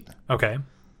white. Okay.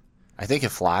 I think it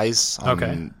flies.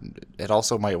 It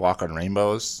also might walk on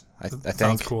rainbows. I think.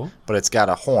 Sounds cool. But it's got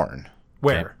a horn.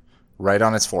 Where? Okay. Right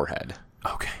on its forehead.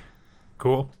 Okay.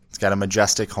 Cool. It's got a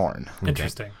majestic horn.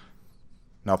 Interesting.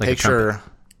 Now like picture.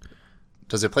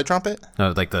 Does it play trumpet?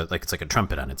 No, it's like a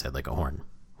trumpet on its head, like a horn.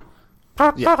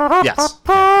 Yeah. Yes.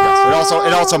 Yes.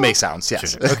 It also makes sounds.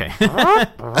 Yes. Sure. Okay.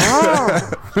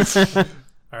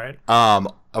 All right.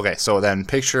 Okay. So then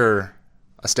picture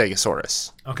a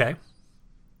stegosaurus. Okay.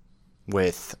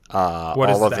 With What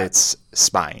all of that? its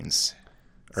spines,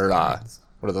 or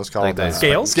what are those called? Like the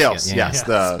Scales? Scales. Yeah, Yes.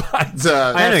 Spines.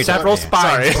 The I have you're several talking.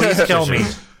 spines. Sorry. Please kill me.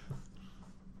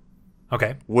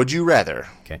 Okay. Would you rather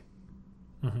Okay.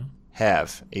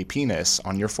 have a penis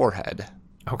on your forehead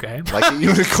Okay. like a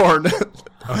unicorn,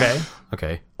 Okay.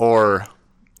 Okay. or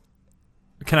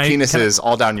Can I? penises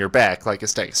all down your back like a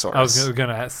stegosaurus? I was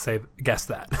gonna guess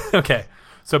that. Okay.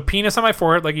 So penis on my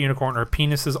forehead like a unicorn, or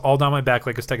penises all down my back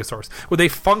like a stegosaurus. Would they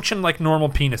function like normal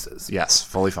penises? Yes,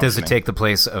 fully functioning. Does it take the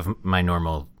place of my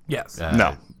normal? Yes.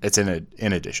 No, it's in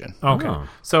addition. Okay. Oh.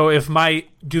 So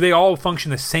do they all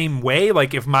function the same way?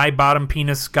 Like if my bottom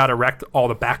penis got erect, all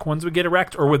the back ones would get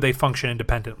erect, or would they function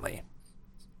independently?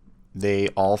 They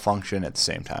all function at the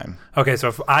same time. Okay, so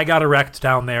if I got erect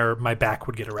down there, my back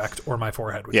would get erect, or my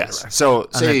forehead would get erect. So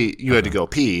say you had to go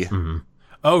pee. Mm-hmm.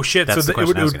 Oh shit! That's So the it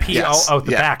would question I was pee gonna ask. out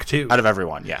the Yeah. back too. Out of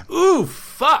everyone, yeah. Ooh,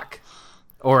 fuck!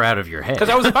 Or out of your head? Because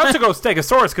I was about to go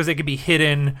stegosaurus because they could be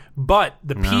hidden, but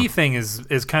the pee thing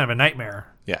is kind of a nightmare.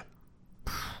 Yeah.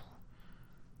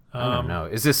 I don't know.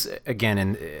 Is this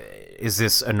is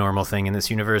this a normal thing in this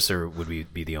universe, or would we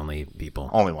be the only people?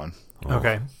 Only one.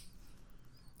 Okay.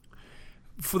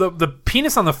 For the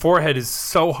penis on the forehead is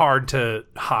so hard to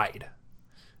hide,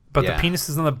 but Yeah. the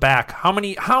penises on the back. How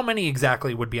many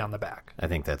exactly would be on the back? I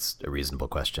think that's a reasonable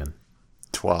question.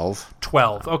 12.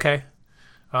 12. Okay.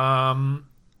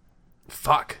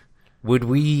 Fuck. Would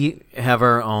we have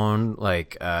our own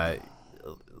like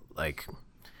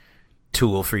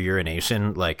tool for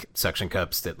urination, like suction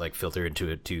cups that like filter into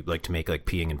a tube, like to make like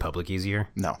peeing in public easier?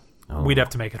 No. We'd have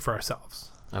to make it for ourselves.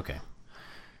 Okay,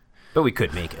 but we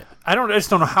could make it. I just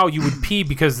don't know how you would pee,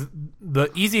 because the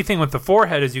easy thing with the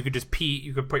forehead is you could just pee.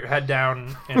 You could put your head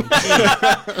down and pee.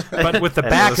 But with the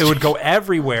back, it would go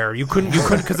everywhere. You couldn't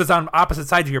because it's on opposite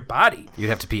sides of your body. You'd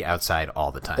have to pee outside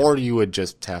all the time. Or you would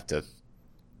just have to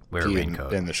wear a pee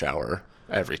raincoat. in the shower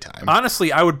every time.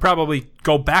 Honestly, I would probably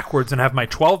go backwards and have my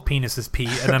 12 penises pee,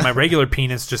 and then my regular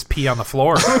penis just pee on the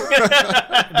floor.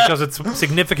 Because it's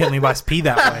significantly less pee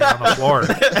that way on the floor.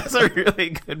 That's a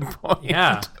really good point.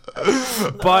 Yeah.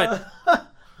 But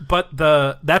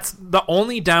that's the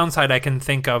only downside I can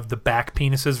think of, the back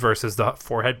penises versus the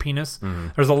forehead penis.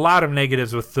 There's a lot of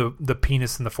negatives with the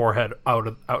penis and the forehead out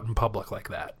in public like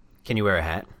that. Can you wear a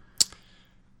hat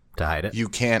to hide it? You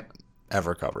can't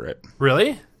ever cover it.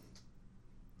 Really?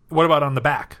 What about on the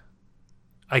back?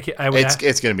 I would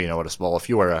It's going to be noticeable if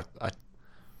you wear a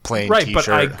plain right, t-shirt.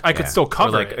 but I could still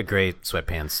cover or like it. a gray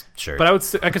sweatpants shirt. But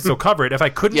I could still cover it. If I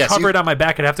couldn't Yes, cover it on my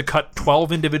back, I'd have to cut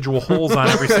 12 individual holes on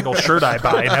every single shirt I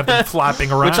buy and have them flopping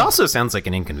around. Which also sounds like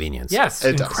an inconvenience. yes,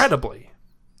 It does. incredibly.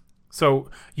 So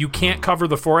you can't cover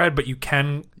the forehead, but you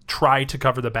can try to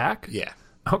cover the back? Yeah.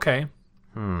 Okay.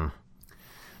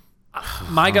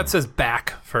 My gut says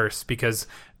back first, because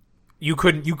you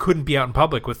couldn't be out in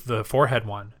public with the forehead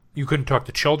one. You couldn't talk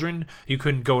to children. You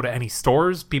couldn't go to any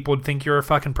stores. People would think you're a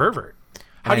fucking pervert.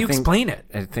 How do you explain it?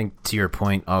 I think to your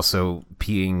point, also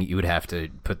peeing, you would have to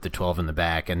put the 12 in the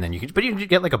back, and then you could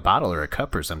get like a bottle or a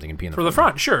cup or something and pee in the For the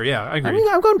front, sure, yeah, I agree.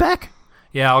 I'm going back.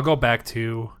 Yeah, I'll go back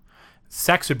to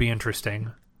sex would be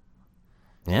interesting.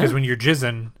 Yeah. Because when you're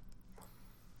jizzing,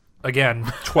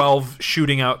 again, 12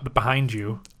 shooting out behind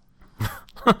you.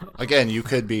 Again, you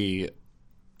could be,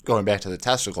 going back to the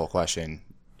testicle question,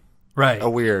 Right. a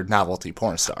weird novelty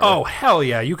porn star. Oh, hell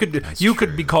yeah. You could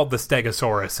be called the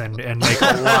Stegosaurus and make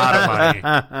a lot of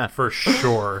money. For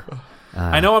sure.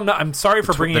 I know I'm sorry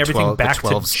for bringing everything back the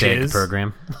 12 to steg jizz.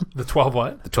 program. The 12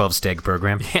 what? The 12 steg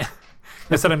program. Yeah.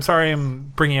 I said I'm sorry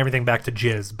I'm bringing everything back to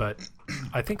jizz, but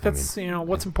I think that's,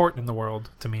 what's important in the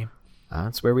world to me.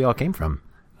 That's where we all came from.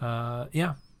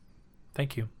 Yeah.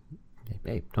 Thank you.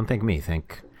 Hey, don't thank me.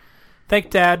 Thank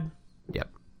Dad. Yep.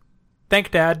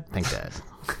 Thank Dad. Thank Dad.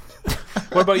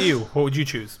 What about you? What would you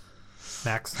choose,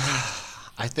 Max?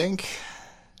 I think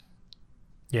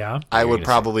Yeah. I would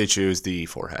probably choose the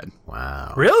forehead.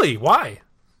 Wow. Really? Why?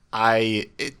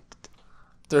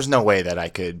 There's no way that I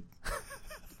could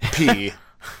pee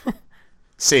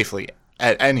safely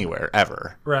at anywhere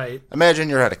ever. Right. Imagine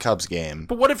you're at a Cubs game.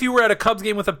 But what if you were at a Cubs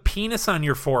game with a penis on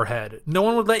your forehead? No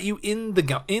one would let you in the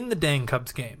dang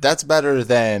Cubs game. That's better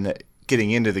than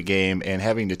getting into the game and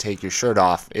having to take your shirt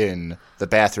off in the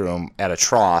bathroom at a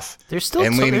trough There's still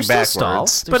and leaning there's still backwards.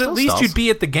 stalls. There's But at still least stalls. you'd be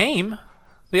at the game.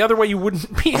 The other way, you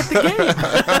wouldn't be at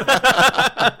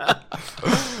the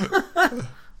game.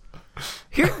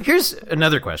 Here's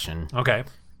another question, Okay.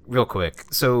 real quick.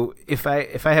 So if I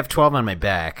have 12 on my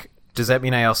back, does that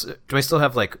mean do I still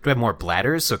have do I have more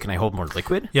bladders? So can I hold more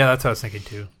liquid? Yeah, that's what I was thinking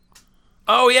too.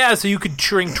 Oh, yeah, so you could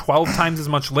drink 12 times as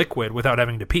much liquid without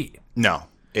having to pee. No,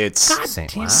 it's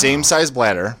Wow. same size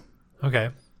bladder, Okay.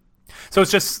 So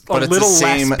it's just a but it's little the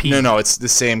same. less pee. No, it's the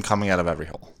same coming out of every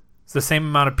hole. It's the same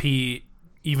amount of pee,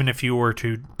 even if you were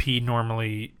to pee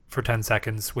normally for 10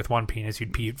 seconds with one penis,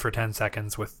 you'd pee for 10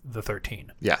 seconds with the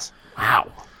 13. Yes,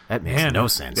 Wow. That makes Man, no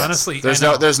sense. Honestly, there's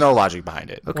I know. there's no logic behind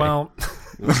it. Okay. Well,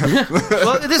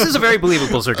 Well, this is a very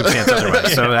believable circumstance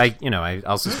otherwise. So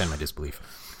I'll suspend my disbelief.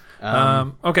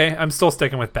 Okay, I'm still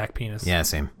sticking with back penis. Yeah,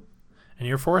 same. And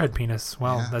your forehead penis.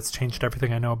 Well, that's changed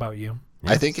everything I know about you.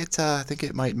 I think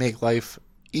it might make life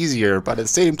easier, but at the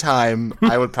same time,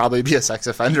 I would probably be a sex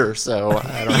offender. So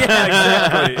I don't know.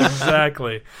 Yeah,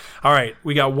 exactly. All right,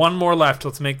 we got one more left.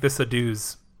 Let's make this a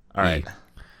dooze. All right,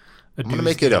 I'm gonna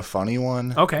make it a funny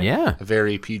one. Okay. Yeah. A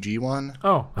very PG one.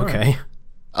 Oh, all Okay.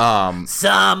 right.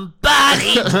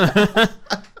 Somebody!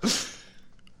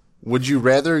 Would you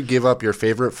rather give up your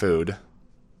favorite food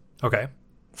Okay.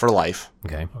 for life,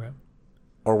 Okay.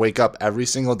 or wake up every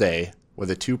single day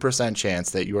with a 2% chance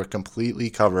that you are completely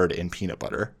covered in peanut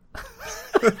butter?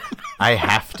 I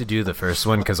have to do the first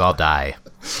one because I'll die.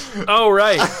 Oh,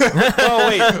 right. Oh,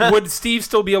 wait. Would Steve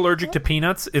still be allergic to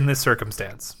peanuts in this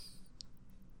circumstance?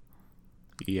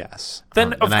 Yes.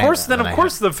 Then, of course,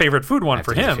 the favorite food one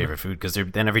for him. Favorite food because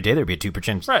then every day there'd be a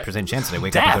 2% Right. chance that I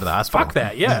wake up and go to the hospital. Fuck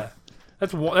that. Yeah.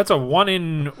 That's a 1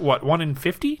 in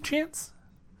 50 chance?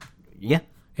 Yeah.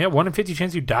 Yeah, 1 in 50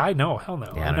 chance you die? No, hell no.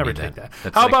 Yeah, I I'll don't never need take that. that.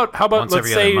 That's How like about once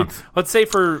every other month. let's say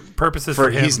for purposes for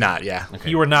him, He's not. Yeah.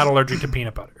 you are not allergic to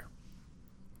peanut butter.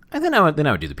 And then I would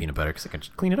do the peanut butter because I can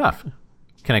just clean it off.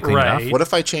 Can I clean it Right. off? What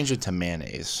if I change it to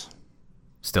mayonnaise?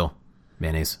 Still,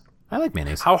 mayonnaise. I like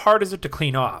mayonnaise. How hard is it to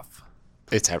clean off?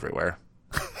 It's everywhere.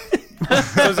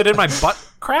 So is it in my butt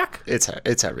crack?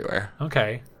 It's everywhere.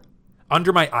 Okay.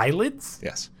 Under my eyelids?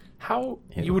 Yes. How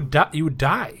you would die? You would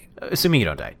die. Assuming you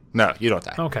don't die. No, you don't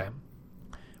die. Okay.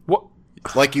 What?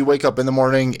 Like you wake up in the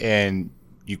morning and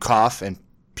you cough and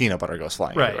peanut butter goes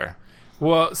flying Right. everywhere.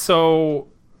 Well, so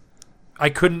I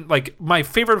couldn't my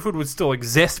favorite food would still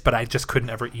exist, but I just couldn't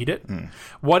ever eat it.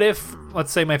 What if,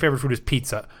 let's say, my favorite food is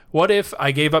pizza? What if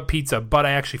I gave up pizza, but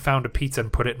I actually found a pizza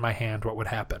and put it in my hand? What would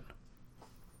happen?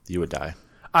 You would die.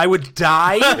 I would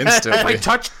die Instantly. if I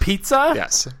touched pizza.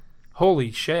 Yes.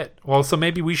 Holy shit! Well, so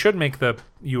maybe we should make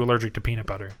you allergic to peanut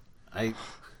butter.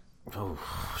 Oh,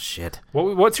 shit.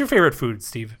 What's your favorite food,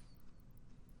 Steve?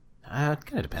 It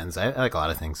kind of depends. I like a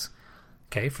lot of things.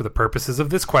 Okay, for the purposes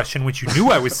of this question, which you knew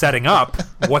I was setting up,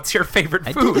 what's your favorite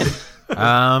food?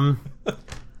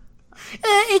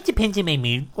 It depends on my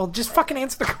mood. Well, just fucking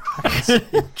answer the question,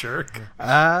 you jerk.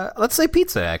 Let's say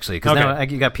pizza, actually, because Okay. now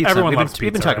you got pizza. Everyone We've loves been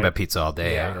pizza, talking right? about pizza all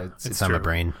day. Yeah, It's it's on my true.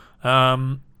 brain.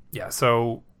 Yeah.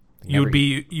 So you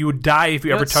would die if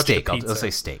you ever touched steak. a pizza. I'll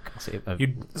say steak. I'll say,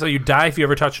 You'd die if you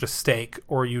ever touched a steak,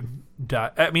 or you'd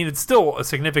die. I mean, it's still a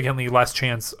significantly less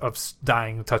chance of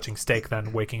dying touching steak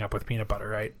than waking up with peanut butter,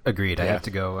 right? agreed. I Yeah. have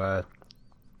to go.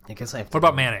 I guess I have to. What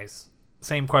about mayonnaise?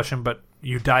 Same question, but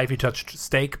you die if you touched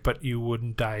steak, but you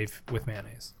wouldn't die with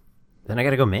mayonnaise. Then I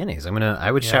got to go mayonnaise.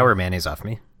 I would shower mayonnaise off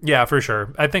me. Yeah, for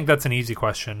sure. I think that's an easy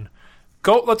question.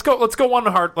 Let's go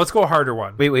a harder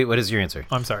one. Wait. What is your answer?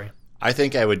 I'm sorry. I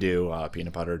think I would do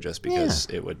peanut butter just because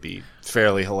it would be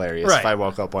fairly hilarious Right. if I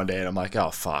woke up one day and I'm like, oh,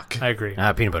 fuck. I agree.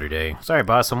 Peanut butter day. Sorry,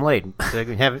 boss. I'm late.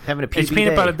 Having a PB It's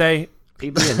peanut day. butter day.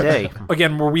 PB and day.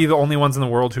 Again, were we the only ones in the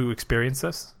world who experienced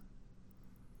this?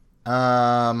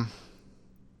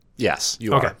 Yes,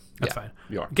 you Okay, are. that's Yeah, fine.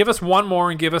 You are. Give us one more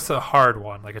and give us a hard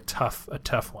one, like a tough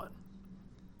one.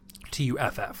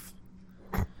 TUFF.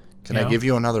 Can I give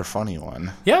you another funny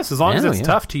one? Yes, as long as Yeah, it's yeah.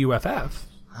 tough. TUFF.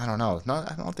 I don't know. No,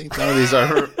 I don't think none of these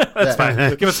are. That's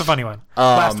fine. Give us a funny one.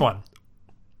 Last one.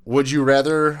 Would you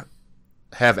rather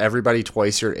have everybody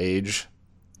twice your age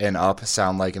and up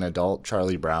sound like an adult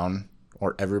Charlie Brown,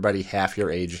 or everybody half your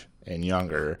age and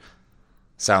younger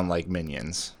sound like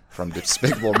Minions from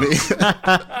Despicable Me?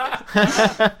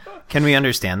 Can we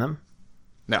understand them?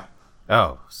 No.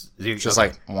 Oh, Just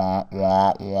like, wah,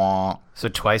 wah, wah. so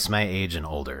twice my age and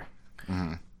older.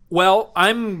 Well,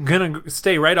 I'm gonna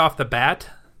stay right off the bat.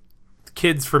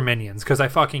 Kids for Minions, because I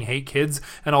fucking hate kids,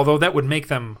 and although that would make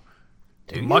them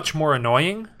much more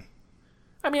annoying.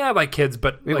 I mean, I like kids,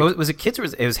 but Wait, like, was it kids or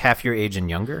it was half your age and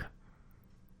younger?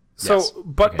 so. Yes.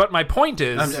 But my point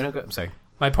is, I'm sorry.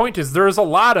 my point is, there's a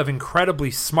lot of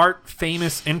incredibly smart,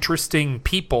 famous, interesting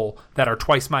people that are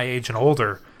twice my age and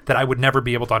older that I would never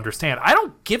be able to understand. I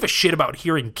don't give a shit about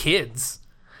hearing kids.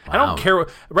 I Wow. don't care.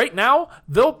 Right now,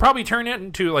 they'll probably turn it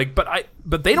into like,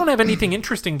 but they don't have anything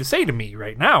interesting to say to me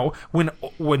right now.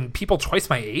 When people twice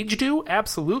my age do,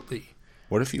 absolutely.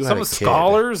 What if you had Some a of kid?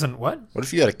 scholars and what? What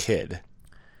if you had a kid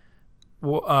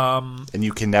Well, and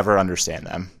you can never understand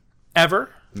them?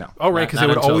 ever? No. Oh, right, because Not it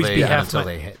would until always they- be not half until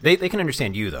my... they can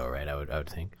understand you though, right? I would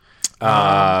think.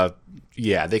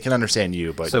 Yeah, they can understand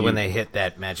you, but So when they hit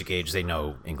that magic age, they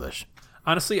know English.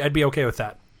 Honestly, I'd be okay with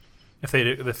that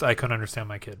if I couldn't understand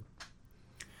my kid.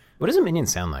 What does a minion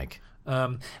sound like?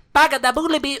 Like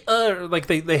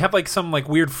they have like some like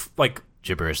weird like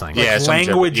gibberish language. Yeah, some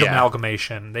language gibber- yeah.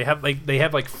 amalgamation. They have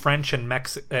like French and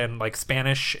and like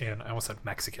Spanish and I almost said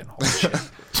Mexican. Holy shit.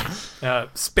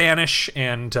 Spanish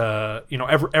and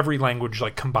every language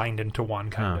like combined into one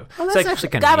kind of. Well, It's that's like actually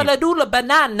kind of neat. Gabaladula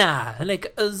banana,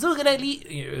 like zugarali.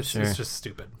 it's just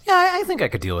stupid. Yeah, I think I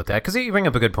could deal with that because you bring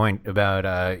up a good point about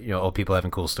old people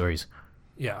having cool stories.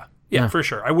 Yeah, for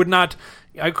sure. I would not.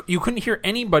 You couldn't hear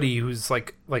anybody who's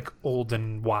like old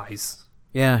and wise.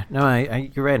 Yeah, no,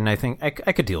 you're right, and I think I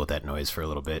could deal with that noise for a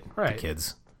little bit. Right. The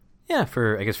kids. Yeah,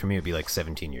 I guess for me it'd be like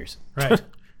 17 years. Right.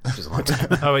 Which is a long time.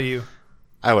 How about you?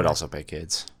 I would also pay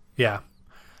kids. Yeah.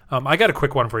 I got a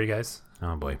quick one for you guys.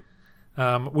 Oh boy.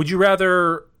 Would you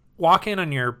rather walk in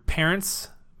on your parents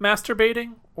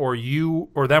masturbating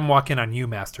or them walk in on you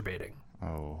masturbating?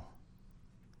 Oh.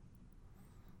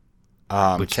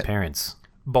 Which parents?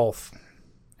 Both.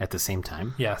 At the same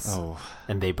time? Yes. Oh.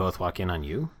 And they both walk in on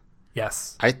you?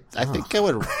 Yes. I think I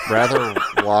would rather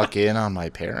walk in on my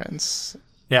parents.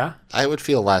 Yeah. I would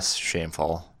feel less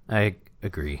shameful. I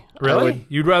agree. Really?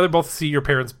 You'd rather both see your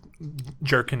parents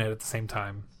jerking it at the same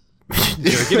time.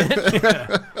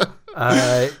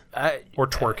 Or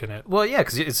twerking it. Well, yeah,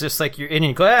 because it's just like you're in and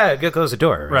you go, go close the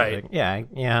door. Right. Like,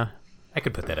 yeah. I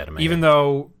could put that out of my Even head.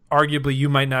 though arguably you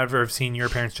might never have seen your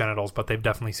parents' genitals, but they've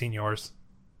definitely seen yours.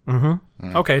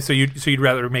 Mm-hmm. Okay, so you'd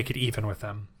rather make it even with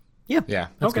them. Yeah. Yeah.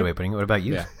 That's a good way of putting it. What about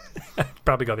you? Yeah.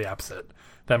 Probably go the opposite.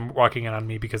 Them walking in on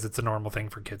me because it's a normal thing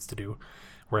for kids to do.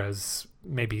 Whereas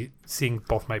maybe seeing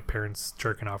both my parents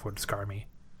jerking off would scar me.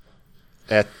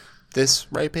 At this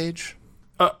ripe age?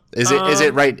 Is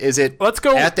it right? Is it Let's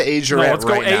go at the age you're at let's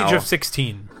right go age now? of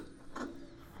 16.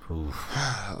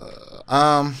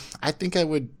 I think I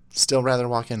would still rather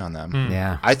walk in on them.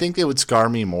 Yeah. I think it would scar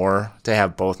me more to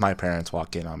have both my parents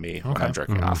walk in on me when I'm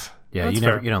jerking off. Yeah, That's you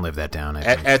fair. don't live that down. I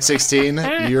think. At 16,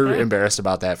 you're embarrassed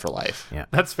about that for life. Yeah.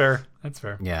 That's fair.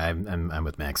 Yeah, I'm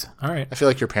with Max. All right. I feel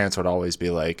like your parents would always be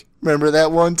like, "Remember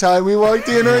that one time we walked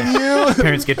in on you?"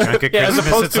 Parents get drunk at Yeah, as Christmas.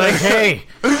 opposed It's to- like,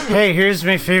 hey, here's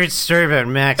my favorite story about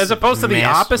Max. As opposed to the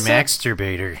opposite?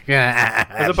 Maxturbator.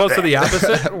 As opposed to the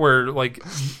opposite, where like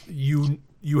you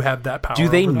have that power. Do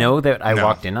they over them? know that I No.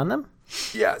 walked in on them?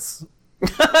 Yes.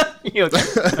 You know,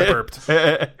 I burped.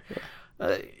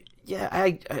 yeah,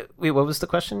 I wait. What was the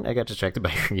question? I got distracted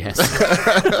by your yes.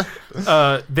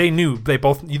 They knew.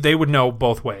 They would know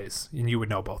both ways, and you would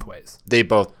know both ways. They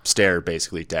both stare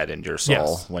basically dead into your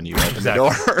soul Yes. when you open Exactly.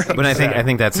 the door. But I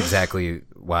think that's exactly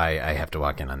why I have to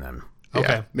walk in on them.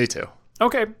 Okay. Yeah, me too.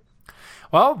 Okay.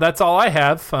 Well, that's all I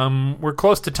have. We're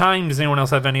close to time. Does anyone else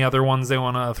have any other ones they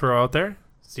want to throw out there?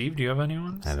 Steve, do you have any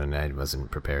ones? I don't know. I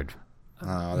wasn't prepared.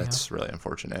 Oh, that's really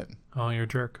unfortunate. Oh, you're a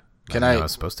jerk. Can I I, know I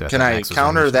was supposed to. I can thought I Max was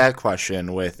counter English. that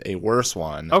question with a worse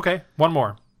one? Okay, one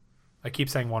more. I keep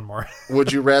saying one more.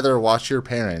 Would you rather watch your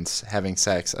parents having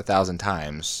sex 1,000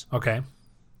 times Okay.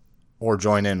 or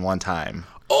join in one time?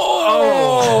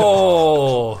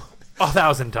 Oh!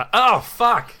 1,000 times. Oh,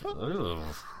 fuck.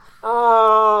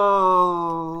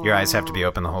 Your eyes have to be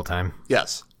open the whole time.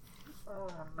 Yes.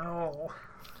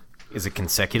 Is it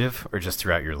consecutive or just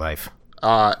throughout your life?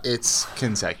 It's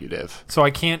consecutive. So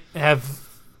I can't have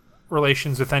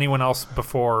relations with anyone else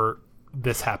before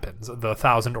this happens, the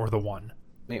 1,000 or the 1.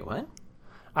 Wait, what?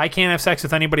 I can't have sex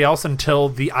with anybody else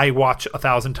until I watch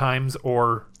 1,000 times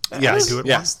or Yes. do it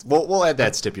Yes. We'll add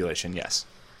that stipulation. Yes.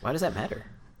 Why does that matter?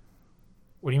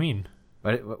 What do you mean?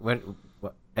 What?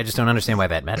 I just don't understand why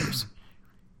that matters.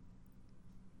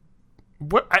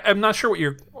 What? I'm not sure what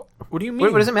you're... What do you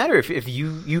mean? What does it matter if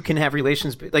you can have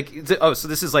relations like so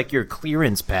this is like your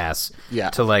clearance pass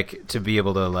to be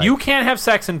able to like You can't have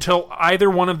sex until either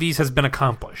one of these has been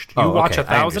accomplished. You watch okay,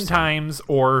 I 1,000 understand. times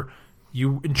or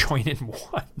you join in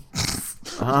one.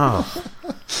 Oh,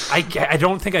 I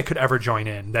don't think I could ever join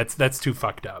in. That's too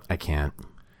fucked up. I can't.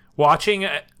 Watching,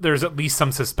 there's at least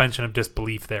some suspension of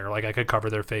disbelief there. Like I could cover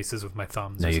their faces with my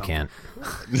thumbs. No, or you something. can't.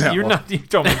 No. You're not. You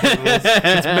don't make the rules.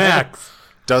 It's Max.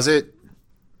 Does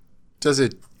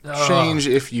it change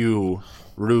if you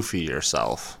roofie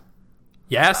yourself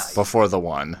Yes. before the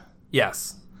one?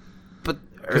 Yes. But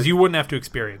Because you wouldn't have to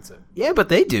experience it. yeah, but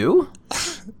they do.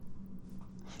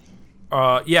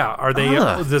 Yeah. Are they?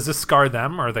 Ugh. Does this scar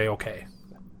them? Or are they okay?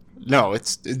 No,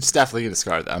 it's definitely gonna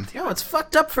scar them. Yo, it's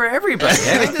fucked up for everybody.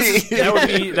 I mean, this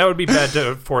is- That would be bad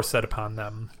to force that upon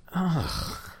them.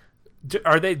 Do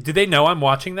they know I'm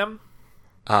watching them?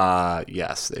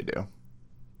 Yes, they do.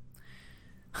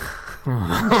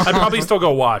 I'd probably still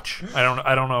go watch.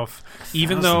 I don't know if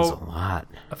even Thousands though a lot.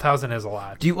 1,000 is a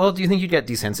lot. Do you think you'd get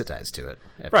desensitized to it?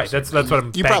 after Right. a certain That's what I'm.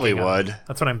 You banking probably on. would.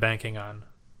 That's what I'm banking on.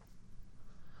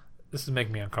 This is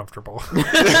making me uncomfortable.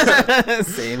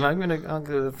 Same. I'll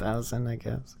go 1,000, I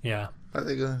guess. Yeah. I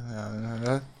think.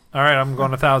 All right, I'm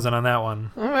going 1,000 on that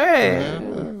one. All right.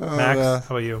 Max,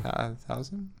 how about you?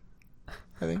 1,000.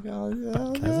 I think.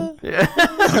 Yeah.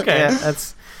 Okay. Yeah,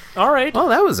 that's. All right. Well,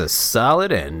 that was a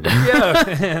solid end. Yeah,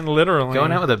 and literally.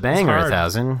 Going out with a banger, hard.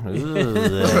 1,000.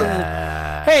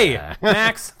 Hey,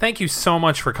 Max, thank you so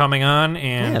much for coming on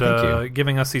and thank you.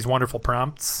 giving us these wonderful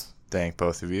prompts. Thank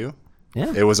both of you.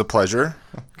 Yeah. It was a pleasure.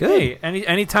 Good. Hey,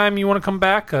 anytime you want to come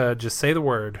back, just say the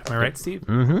word. Am I right, Steve?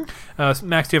 Mm-hmm.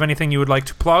 Max, do you have anything you would like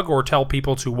to plug or tell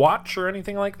people to watch or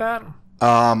anything like that?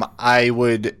 I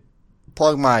would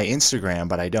plug my Instagram,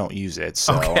 but I don't use it.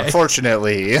 So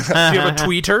unfortunately, Do you have a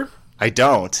tweeter? I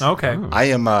don't. Okay. I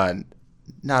am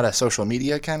not a social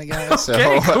media kind of guy. So.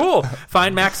 Okay, cool.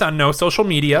 Find Max on no social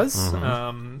medias.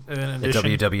 In addition,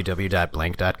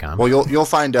 www.blank.com. Well, you'll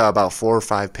find about 4 or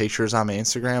 5 pictures on my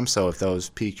Instagram. So if those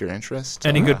pique your interest,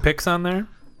 any good pics on there?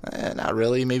 not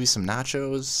really. Maybe some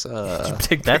nachos.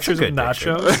 Take That's a pictures of good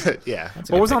picture. nachos. Yeah.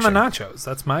 What was on the nachos?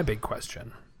 That's my big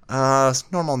question.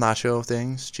 Normal nacho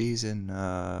things: cheese and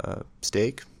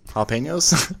steak,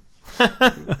 jalapenos.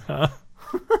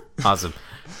 Awesome.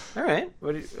 All right.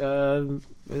 What you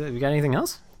got anything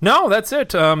else? No, that's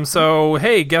it. So,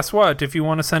 hey, guess what? If you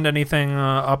want to send anything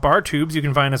up our tubes, you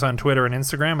can find us on Twitter and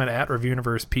Instagram at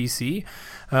ReviewUniversePC.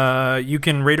 You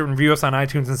can rate and review us on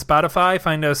iTunes and Spotify.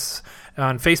 Find us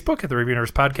on Facebook at The Review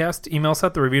Universe Podcast. Email us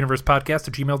at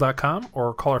TheReviewUniversePodcast@gmail.com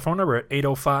or call our phone number at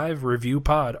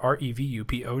 805-REVIEW-POD,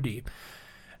 REVUPOD.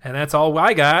 And that's all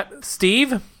I got.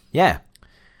 Steve, Yeah.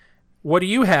 what do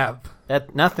you have?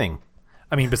 Nothing.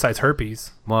 I mean, besides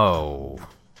herpes. Whoa.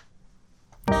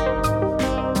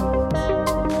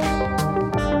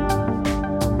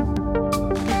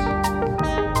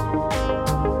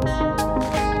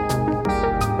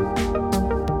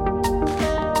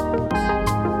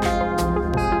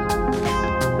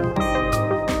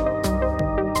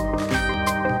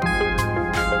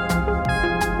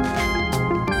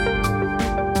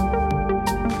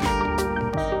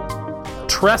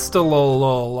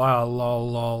 Trestalol.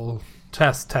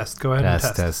 Test. Go ahead and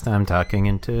test. Test. I'm talking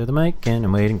into the mic and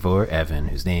I'm waiting for Evan,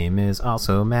 whose name is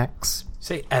also Max.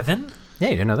 Say Evan? Yeah,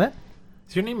 you didn't know that?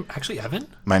 Is your name actually Evan?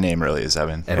 My name really is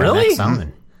Evan. Evan Really? Max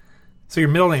Solomon. So your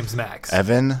middle name's Max.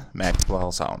 Evan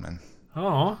Maxwell Solomon.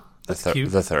 Oh, that's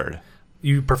cute. The third.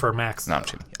 You prefer Max? No, I'm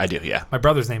kidding. I do. Yeah. My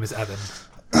brother's name is Evan.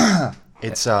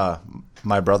 It's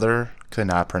my brother could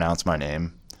not pronounce my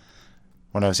name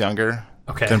when I was younger.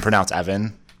 Okay. Couldn't pronounce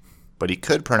Evan, but he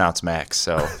could pronounce Max.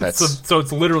 So that's So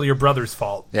it's literally your brother's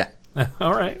fault. yeah.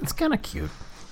 All right. It's kind of cute.